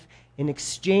life in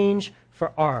exchange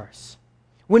for ours.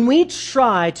 When we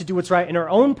try to do what's right in our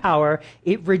own power,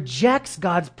 it rejects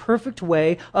God's perfect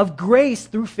way of grace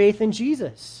through faith in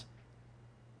Jesus.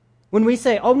 When we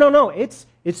say, oh, no, it's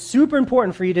super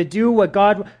important for you to do what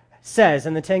God says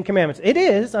in the 10 Commandments. It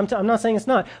is. I'm not saying it's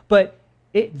not. But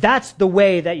that's the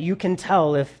way that you can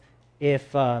tell if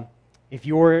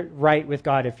you're right with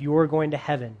God, if you're going to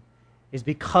heaven, is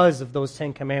because of those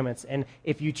 10 Commandments. And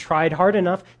if you tried hard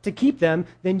enough to keep them,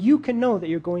 then you can know that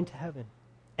you're going to heaven.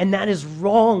 And that is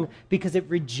wrong because it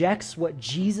rejects what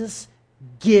Jesus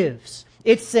gives.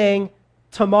 It's saying,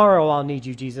 tomorrow I'll need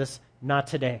you, Jesus, not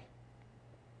today.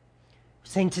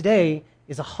 Saying today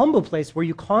is a humble place where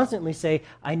you constantly say,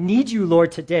 I need you,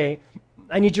 Lord, today.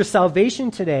 I need your salvation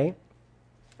today.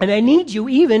 And I need you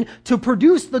even to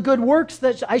produce the good works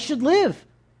that I should live.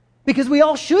 Because we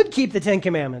all should keep the 10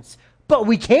 Commandments. But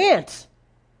we can't.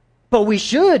 But we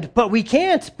should. But we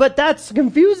can't. But that's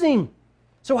confusing.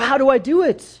 So how do I do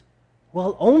it?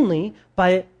 Well, only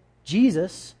by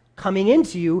Jesus coming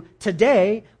into you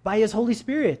today by his Holy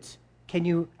Spirit. Can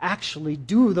you actually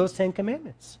do those 10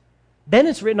 Commandments? Then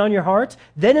it's written on your heart.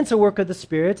 Then it's a work of the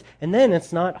Spirit. And then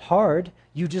it's not hard.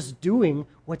 You just doing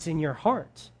what's in your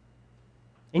heart.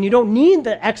 And you don't need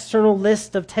the external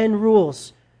list of 10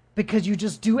 rules because you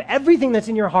just do everything that's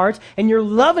in your heart and you're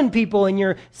loving people and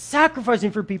you're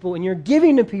sacrificing for people and you're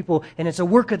giving to people and it's a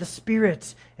work of the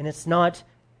Spirit and it's not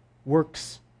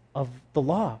works of the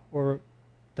law or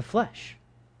the flesh.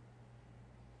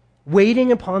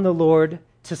 Waiting upon the Lord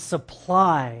to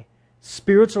supply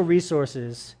spiritual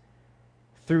resources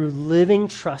through living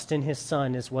trust in his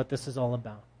Son is what this is all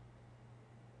about.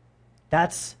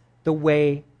 That's the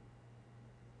way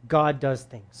God does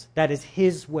things. That is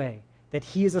his way that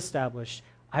he has established.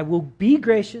 I will be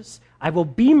gracious. I will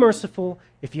be merciful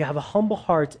if you have a humble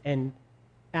heart and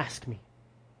ask me.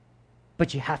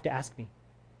 But you have to ask me.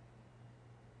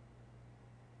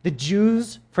 The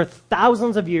Jews, for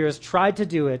thousands of years, tried to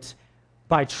do it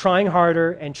by trying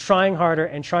harder and trying harder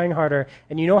and trying harder.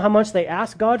 And you know how much they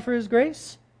asked God for his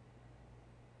grace?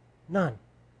 None.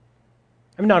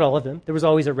 I mean, not all of them. There was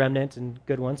always a remnant and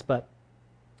good ones, but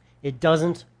it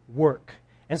doesn't work.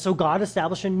 And so God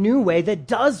established a new way that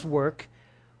does work,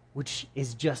 which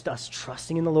is just us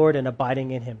trusting in the Lord and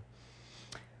abiding in him.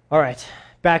 All right,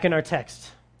 back in our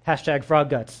text. #frog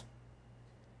guts.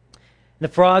 The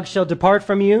frogs shall depart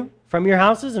from you, from your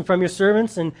houses, and from your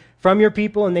servants, and from your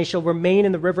people, and they shall remain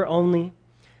in the river only.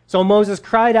 So Moses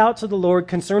cried out to the Lord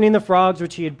concerning the frogs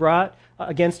which he had brought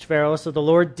against Pharaoh. So the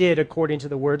Lord did according to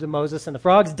the words of Moses, and the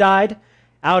frogs died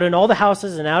out in all the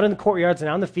houses and out in the courtyards and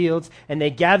out in the fields, and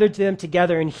they gathered them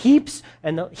together in heaps,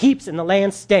 and the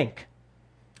land stank.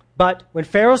 But when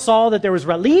Pharaoh saw that there was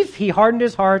relief, he hardened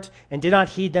his heart and did not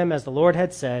heed them as the Lord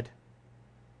had said.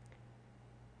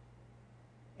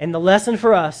 And the lesson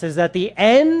for us is that the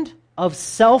end of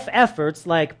self-efforts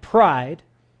like pride,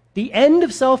 the end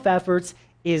of self-efforts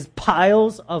is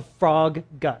piles of frog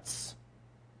guts.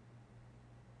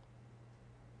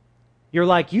 You're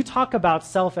like, you talk about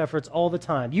self-efforts all the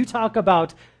time. You talk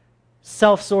about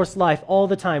self-sourced life all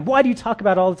the time. Why do you talk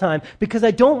about it all the time? Because I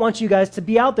don't want you guys to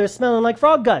be out there smelling like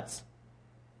frog guts.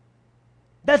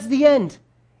 That's the end.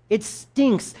 It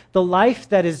stinks. The life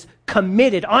that is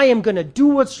committed, I am going to do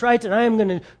what's right and I am going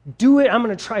to do it. I'm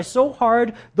going to try so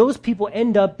hard. Those people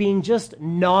end up being just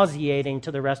nauseating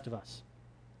to the rest of us.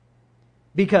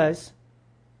 Because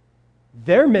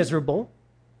they're miserable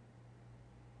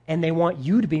and they want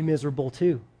you to be miserable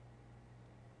too.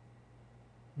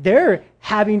 They're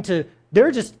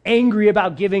just angry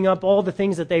about giving up all the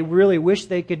things that they really wish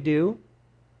they could do.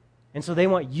 And so they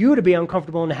want you to be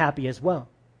uncomfortable and happy as well.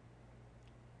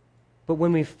 But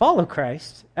when we follow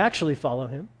Christ, actually follow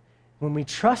him, when we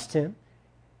trust him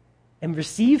and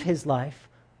receive his life,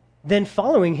 then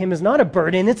following him is not a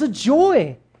burden, it's a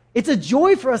joy. It's a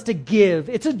joy for us to give.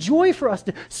 It's a joy for us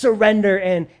to surrender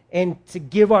and to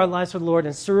give our lives for the Lord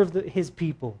and serve his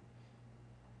people.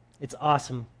 It's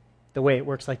awesome the way it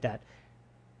works like that.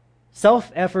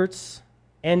 Self-efforts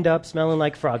end up smelling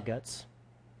like frog guts.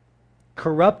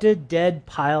 Corrupted, dead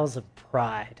piles of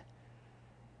pride.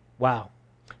 Wow.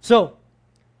 So,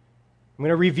 I'm going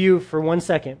to review for 1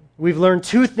 second. We've learned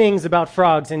 2 things about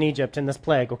frogs in Egypt in this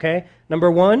plague, okay?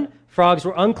 Number 1, frogs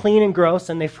were unclean and gross,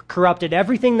 and they corrupted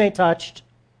everything they touched.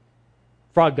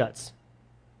 Frog guts.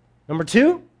 Number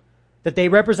 2, that they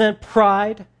represent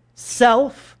pride,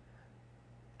 self.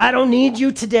 I don't need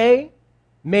you today.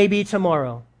 Maybe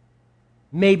tomorrow.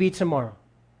 Maybe tomorrow.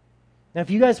 Now, if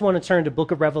you guys want to turn to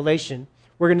Book of Revelation,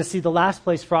 we're going to see the last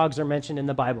place frogs are mentioned in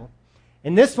the Bible.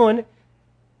 And this one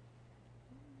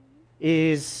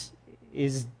is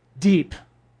deep.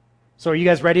 So are you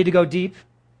guys ready to go deep?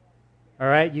 All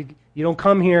right? You don't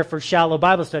come here for shallow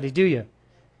Bible study, do you?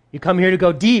 You come here to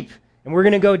go deep. And we're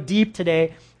going to go deep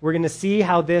today. We're going to see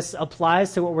how this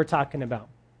applies to what we're talking about.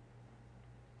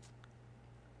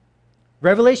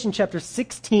 Revelation chapter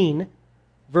 16,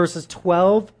 verses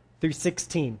 12 through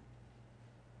 16.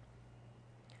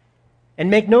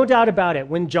 And make no doubt about it,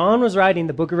 when John was writing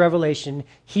the book of Revelation,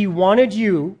 he wanted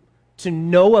you to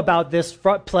know about this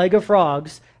plague of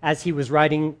frogs as he was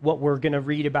writing what we're going to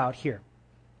read about here.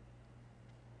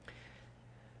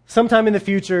 Sometime in the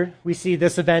future, we see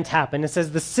this event happen. It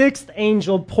says, the 6th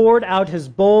angel poured out his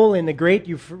bowl in the great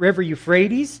river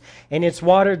Euphrates, and its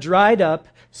water dried up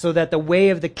so that the way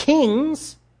of the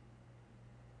kings,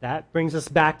 that brings us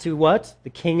back to what? The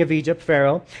king of Egypt,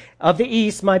 Pharaoh, of the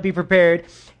east might be prepared.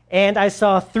 And I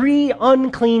saw 3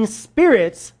 unclean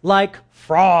spirits like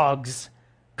frogs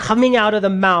coming out of the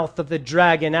mouth of the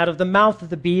dragon, out of the mouth of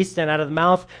the beast, and out of the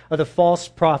mouth of the false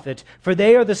prophet. For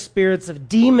they are the spirits of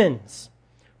demons,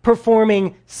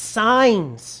 performing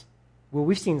signs. Well,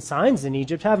 we've seen signs in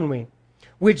Egypt, haven't we?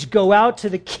 Which go out to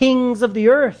the kings of the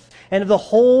earth and of the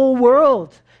whole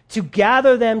world to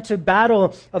gather them to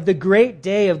battle of the great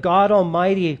day of God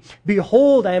Almighty.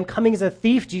 Behold, I am coming as a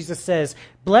thief, Jesus says.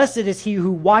 Blessed is he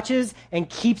who watches and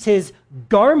keeps his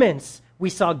garments. We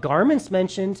saw garments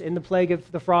mentioned in the plague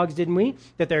of the frogs, didn't we?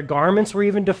 That their garments were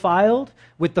even defiled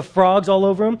with the frogs all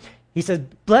over them. He says,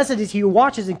 blessed is he who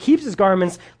watches and keeps his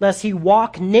garments, lest he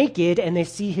walk naked and they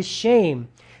see his shame.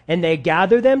 And they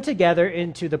gather them together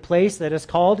into the place that is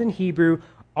called in Hebrew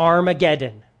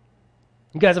Armageddon.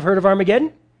 You guys have heard of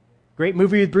Armageddon? Great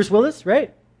movie with Bruce Willis,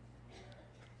 right?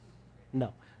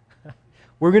 No.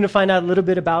 We're going to find out a little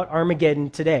bit about Armageddon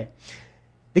today.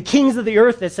 The kings of the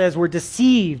earth, it says, were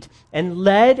deceived and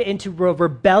led into a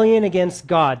rebellion against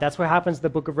God. That's what happens in the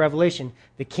book of Revelation.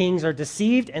 The kings are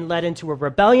deceived and led into a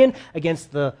rebellion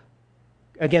against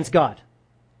God.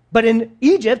 But in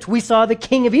Egypt, we saw the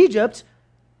king of Egypt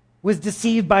was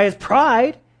deceived by his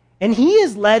pride, and he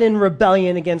is led in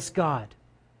rebellion against God.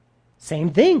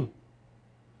 Same thing.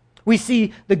 We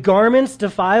see the garments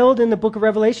defiled in the book of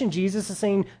Revelation. Jesus is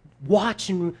saying, watch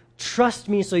and trust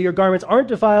me so your garments aren't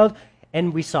defiled.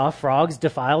 And we saw frogs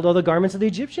defiled all the garments of the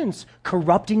Egyptians,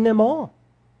 corrupting them all.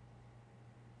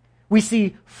 We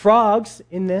see frogs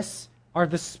in this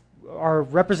are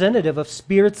representative of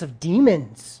spirits of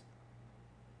demons.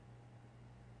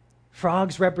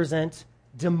 Frogs represent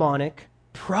demonic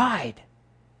pride.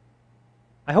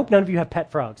 I hope none of you have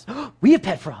pet frogs. We have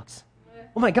pet frogs.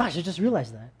 Oh my gosh, I just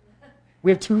realized that.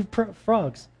 We have two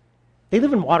frogs. They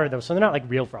live in water, though, so they're not like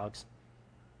real frogs.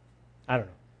 I don't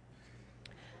know.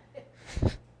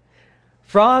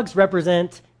 Frogs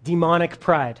represent demonic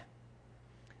pride.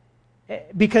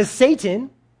 Because Satan,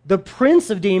 the prince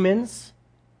of demons,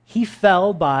 he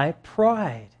fell by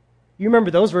pride. You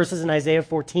remember those verses in Isaiah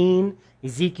 14,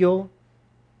 Ezekiel?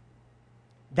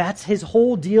 That's his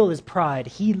whole deal is pride.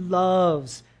 He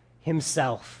loves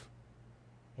himself.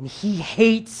 And he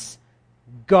hates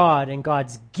God and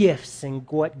God's gifts and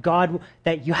what God,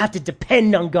 that you have to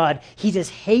depend on God. He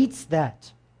just hates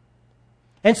that.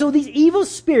 And so these evil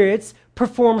spirits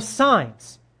perform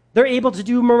signs. They're able to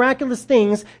do miraculous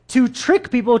things to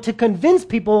trick people, to convince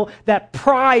people that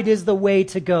pride is the way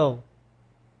to go.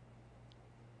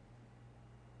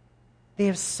 They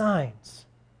have signs.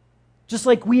 Just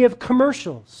like we have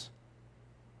commercials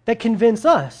that convince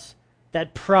us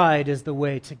that pride is the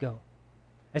way to go.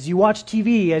 As you watch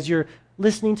TV, as you're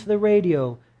listening to the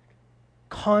radio,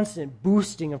 constant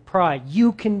boosting of pride.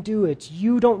 You can do it.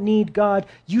 You don't need God.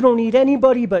 You don't need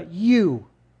anybody but you.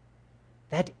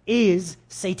 That is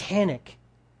satanic.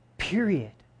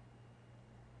 Period.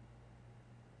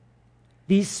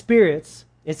 These spirits,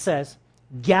 it says,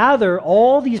 gather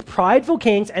all these prideful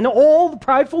kings and all the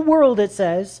prideful world, it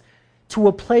says, to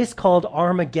a place called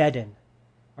Armageddon.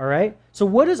 All right? So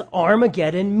what does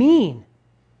Armageddon mean?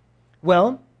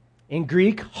 Well, in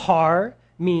Greek, har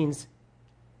means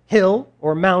hill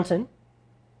or mountain,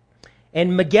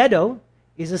 and Megiddo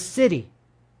is a city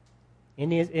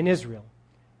in Israel.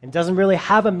 It doesn't really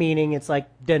have a meaning. It's like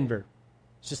Denver.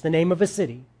 It's just the name of a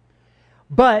city.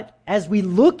 But as we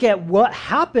look at what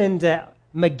happened at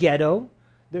Megiddo,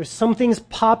 there's some things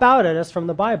pop out at us from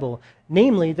the Bible,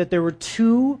 namely that there were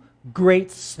two great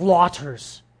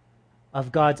slaughters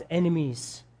of God's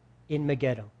enemies in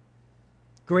Megiddo.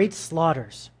 Great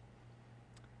slaughters.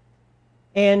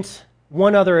 And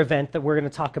one other event that we're going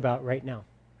to talk about right now.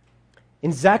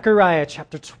 In Zechariah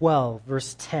chapter 12,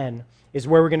 verse 10 is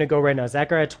where we're going to go right now.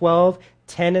 Zechariah 12,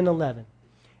 10 and 11.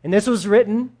 And this was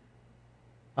written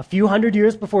a few hundred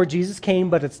years before Jesus came,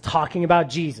 but it's talking about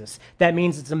Jesus. That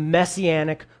means it's a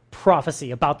messianic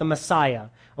prophecy about the Messiah.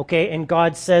 Okay, and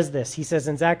God says this. He says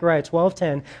in Zechariah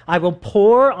 12:10, I will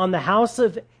pour on the house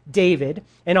of David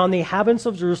and on the inhabitants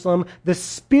of Jerusalem the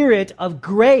spirit of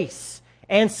grace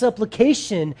and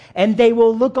supplication, and they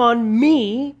will look on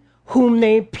me whom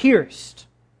they pierced.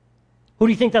 Who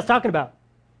do you think that's talking about?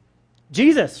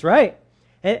 Jesus, right?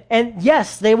 And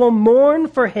yes, they will mourn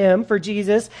for him, for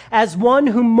Jesus, as one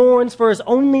who mourns for his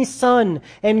only son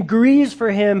and grieves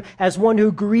for him as one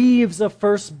who grieves a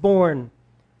firstborn.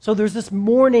 So there's this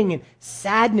mourning and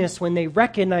sadness when they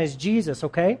recognize Jesus,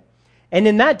 okay? And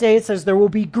in that day, it says there will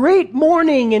be great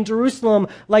mourning in Jerusalem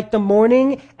like the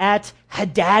mourning at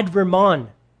Hadad Rimmon.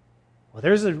 Well,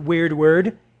 there's a weird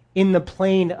word. In the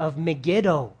plain of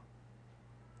Megiddo.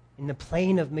 In the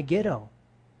plain of Megiddo. Well,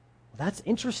 that's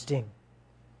interesting.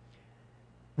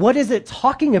 What is it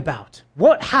talking about?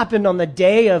 What happened on the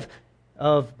day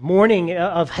of mourning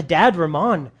of Hadad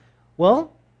Rimmon?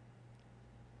 Well,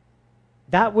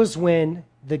 that was when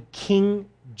the king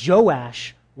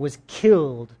Joash was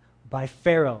killed by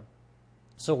Pharaoh.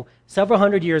 So several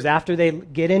hundred years after they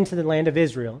get into the land of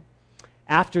Israel,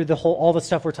 after all the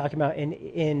stuff we're talking about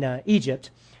in Egypt,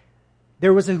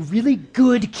 there was a really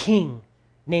good king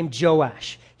named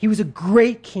Joash. He was a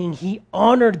great king. He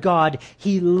honored God.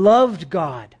 He loved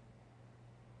God.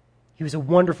 He was a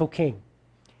wonderful king.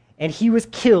 And he was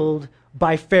killed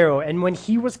by Pharaoh. And when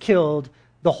he was killed,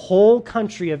 the whole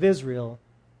country of Israel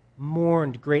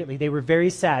mourned greatly. They were very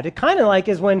sad. It kind of like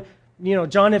is when,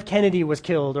 John F. Kennedy was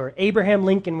killed or Abraham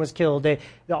Lincoln was killed.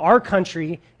 Our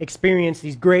country experienced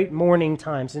these great mourning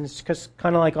times, and it's just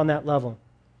kind of like on that level.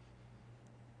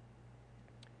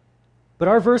 But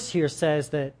our verse here says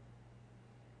that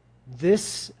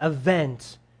this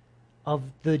event of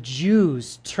the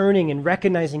Jews turning and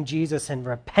recognizing Jesus and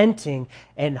repenting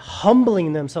and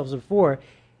humbling themselves before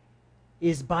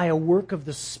is by a work of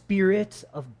the Spirit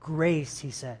of grace,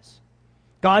 he says.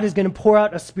 God is going to pour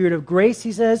out a spirit of grace,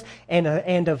 he says,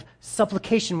 and of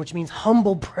supplication, which means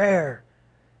humble prayer.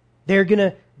 They're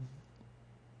going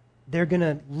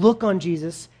to look on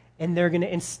Jesus, and they're going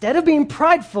to, instead of being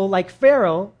prideful like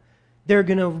Pharaoh, they're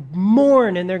going to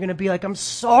mourn, and they're going to be like, I'm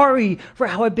sorry for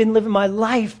how I've been living my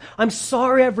life. I'm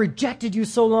sorry I've rejected you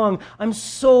so long. I'm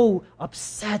so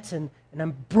upset, and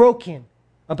I'm broken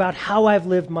about how I've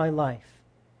lived my life.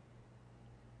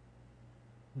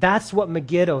 That's what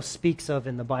Megiddo speaks of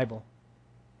in the Bible.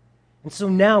 And so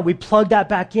now we plug that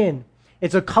back in.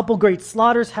 It's a couple great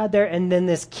slaughters had there, and then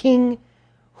this king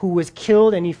who was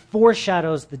killed, and he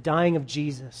foreshadows the dying of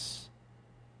Jesus.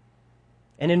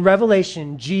 And in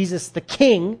Revelation, Jesus, the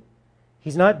king,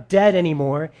 he's not dead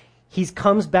anymore. He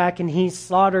comes back and he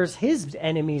slaughters his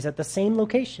enemies at the same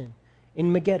location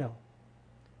in Megiddo.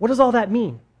 What does all that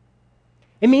mean?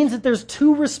 It means that there's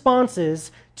two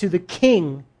responses to the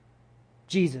king,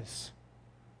 Jesus,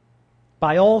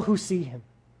 by all who see him.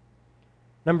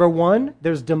 Number one,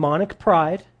 there's demonic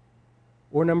pride.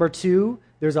 Or number two,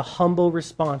 there's a humble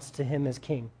response to him as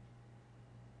king.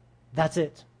 That's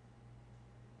it.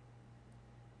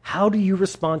 How do you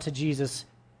respond to Jesus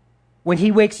when he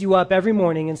wakes you up every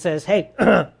morning and says, hey,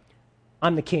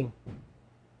 I'm the king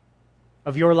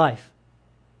of your life?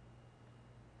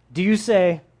 Do you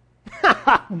say,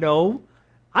 no,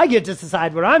 I get to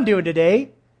decide what I'm doing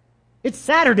today. It's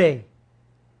Saturday,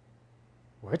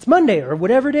 or it's Monday, or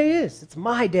whatever day is. It's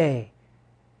my day.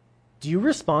 Do you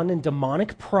respond in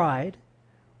demonic pride,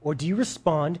 or do you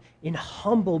respond in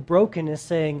humble brokenness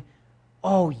saying,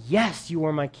 oh, yes, you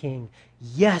are my king.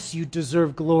 Yes, you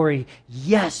deserve glory.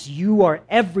 Yes, you are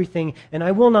everything, and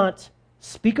I will not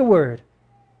speak a word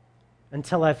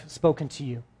until I've spoken to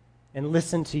you and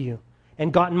listened to you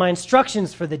and gotten my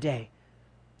instructions for the day.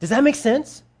 Does that make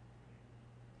sense?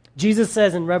 Jesus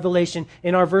says in Revelation,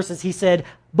 in our verses, he said,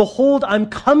 behold, I'm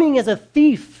coming as a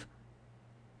thief.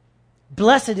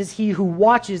 Blessed is he who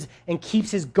watches and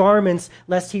keeps his garments,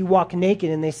 lest he walk naked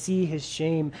and they see his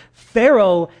shame.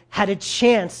 Pharaoh had a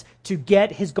chance to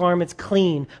get his garments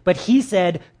clean, but he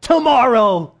said,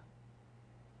 tomorrow.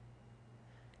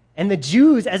 And the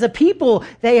Jews, as a people,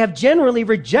 they have generally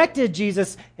rejected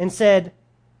Jesus and said,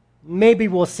 maybe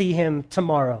we'll see him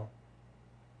tomorrow.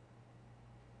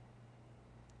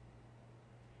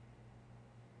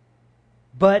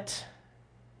 But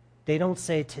they don't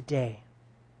say today.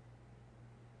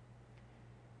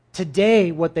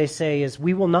 Today, what they say is,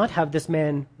 we will not have this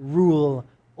man rule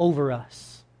over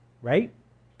us, right?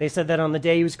 They said that on the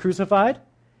day he was crucified,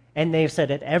 and they've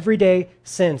said it every day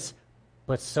since,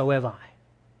 but so have I.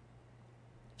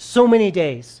 So many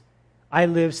days I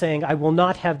live saying, I will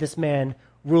not have this man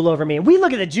rule over me. And we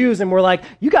look at the Jews and we're like,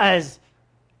 you guys,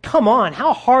 come on,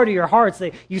 how hard are your hearts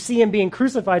that you see him being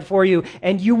crucified for you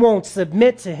and you won't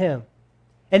submit to him?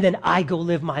 And then I go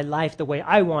live my life the way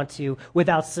I want to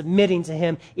without submitting to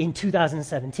him in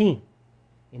 2017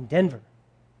 in Denver.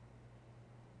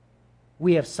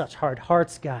 We have such hard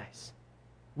hearts, guys.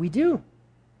 We do.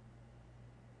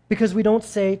 Because we don't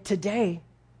say, today,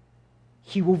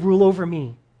 he will rule over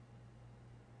me.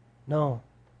 No.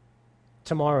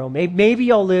 Tomorrow.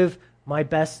 Maybe I'll live my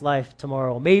best life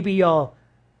tomorrow. Maybe I'll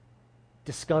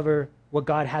discover what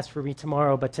God has for me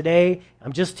tomorrow. But today,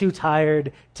 I'm just too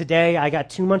tired. Today, I got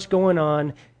too much going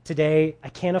on. Today, I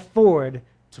can't afford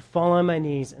to fall on my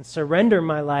knees and surrender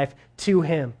my life to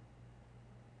him.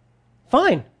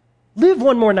 Fine. Live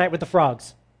one more night with the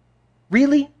frogs.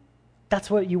 Really? That's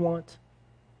what you want?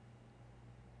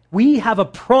 We have a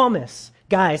promise,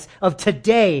 guys, of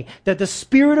today that the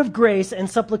Spirit of grace and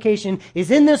supplication is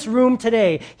in this room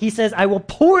today. He says, I will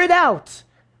pour it out.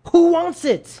 Who wants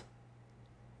it?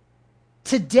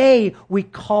 Today we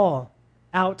call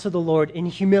out to the Lord in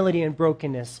humility and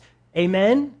brokenness.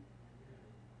 Amen?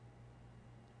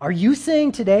 Are you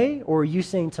saying today or are you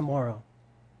saying tomorrow?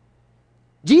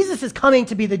 Jesus is coming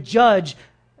to be the judge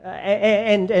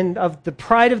and of the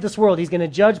pride of this world. He's going to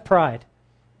judge pride.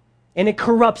 And it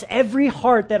corrupts every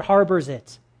heart that harbors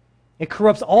it. It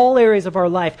corrupts all areas of our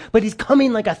life. But he's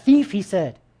coming like a thief, he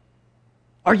said.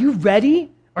 Are you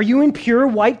ready? Are you in pure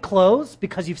white clothes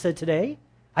because you've said today?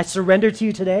 I surrender to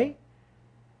you today?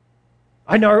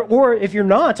 Or if you're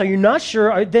not, are you not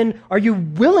sure, then are you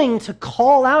willing to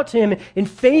call out to him in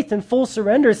faith and full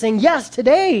surrender, saying, yes,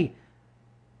 today.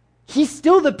 He's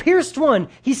still the pierced one.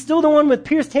 He's still the one with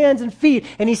pierced hands and feet.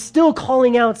 And he's still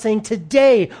calling out, saying,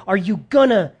 today, are you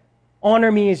gonna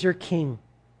honor me as your king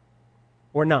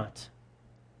or not?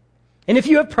 And if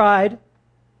you have pride,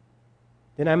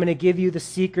 then I'm going to give you the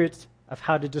secret of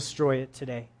how to destroy it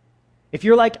today. If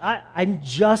you're like, I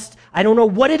don't know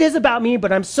what it is about me,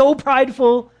 but I'm so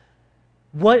prideful.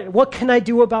 What can I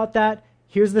do about that?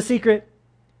 Here's the secret.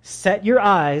 Set your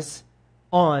eyes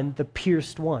on the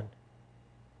pierced one.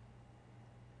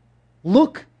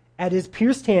 Look at his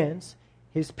pierced hands,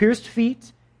 his pierced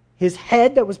feet, his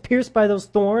head that was pierced by those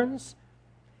thorns,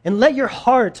 and let your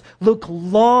heart look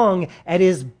long at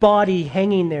his body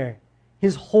hanging there,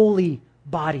 his holy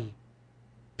body,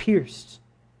 pierced.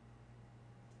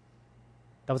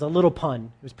 That was a little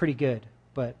pun. It was pretty good,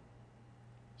 but it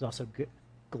was also good,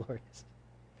 glorious.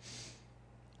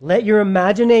 Let your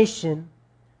imagination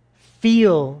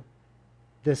feel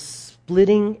the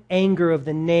splitting anger of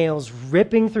the nails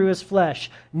ripping through his flesh,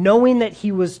 knowing that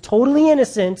he was totally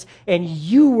innocent and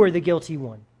you were the guilty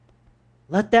one.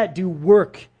 Let that do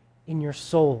work in your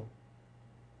soul.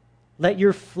 Let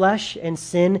your flesh and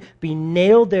sin be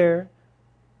nailed there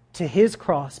to his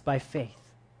cross by faith.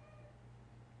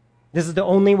 This is the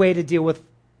only way to deal with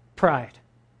pride.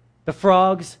 The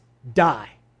frogs die.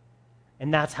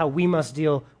 And that's how we must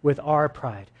deal with our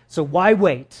pride. So why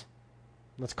wait?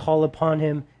 Let's call upon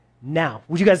him now.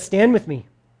 Would you guys stand with me?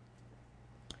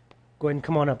 Go ahead and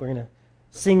come on up. We're going to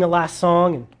sing the last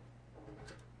song. And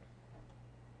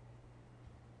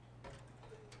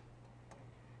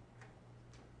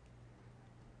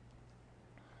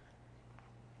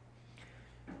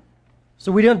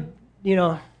so we don't,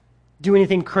 do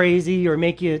anything crazy or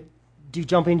make you do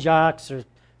jumping jacks or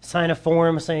sign a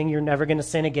form saying you're never going to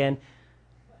sin again.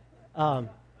 But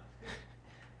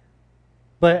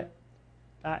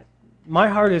my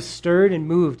heart is stirred and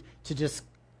moved to just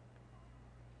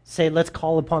say, let's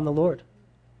call upon the Lord.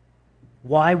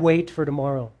 Why wait for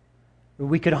tomorrow?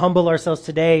 We could humble ourselves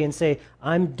today and say,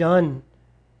 I'm done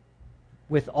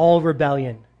with all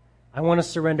rebellion. I want to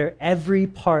surrender every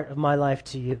part of my life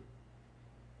to you.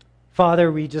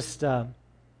 Father, we just,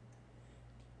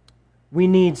 we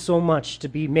need so much to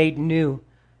be made new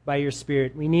by your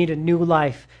Spirit. We need a new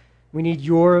life. We need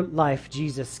your life,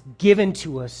 Jesus, given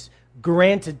to us,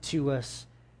 granted to us.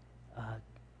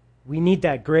 We need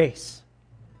that grace.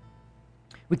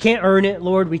 We can't earn it,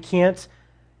 Lord. We can't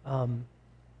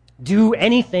do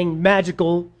anything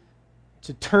magical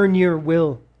to turn your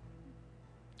will.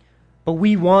 But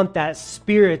we want that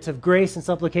spirit of grace and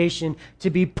supplication to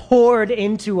be poured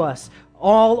into us,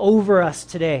 all over us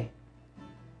today.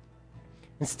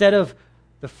 Instead of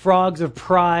the frogs of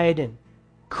pride and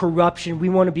corruption, we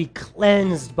want to be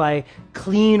cleansed by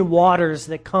clean waters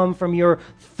that come from your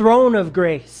throne of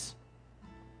grace.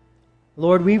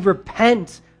 Lord, we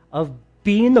repent of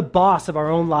being the boss of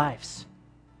our own lives.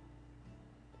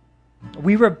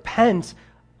 We repent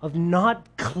of not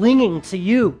clinging to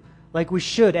you like we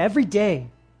should every day.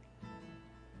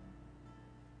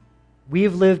 We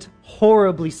have lived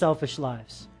horribly selfish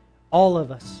lives, all of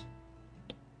us.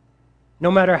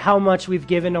 No matter how much we've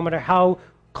given, no matter how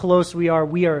close we are,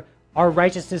 our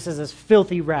righteousness is as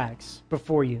filthy rags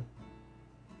before you.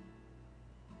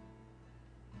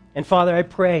 And Father, I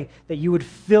pray that you would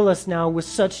fill us now with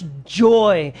such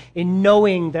joy in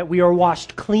knowing that we are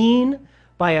washed clean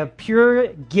by a pure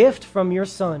gift from your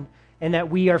Son, and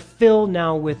that we are filled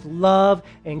now with love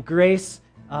and grace,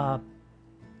 and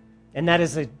that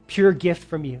is a pure gift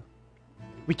from you.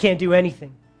 We can't do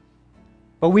anything,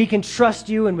 but we can trust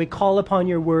you and we call upon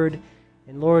your word.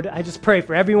 And Lord, I just pray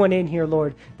for everyone in here,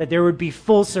 Lord, that there would be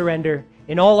full surrender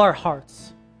in all our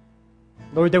hearts.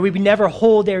 Lord, that we would never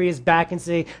hold areas back and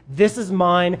say, this is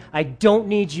mine, I don't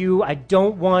need you, I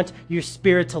don't want your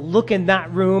Spirit to look in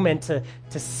that room and to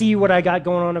see what I got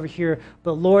going on over here.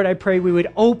 But Lord, I pray we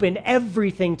would open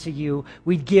everything to you.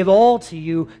 We'd give all to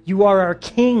you. You are our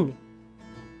King.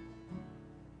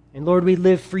 And Lord, we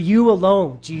live for you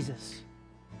alone, Jesus.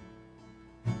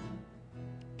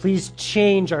 Please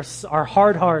change our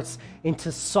hard hearts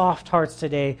into soft hearts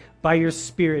today by your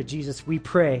Spirit, Jesus. We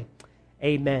pray.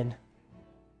 Amen.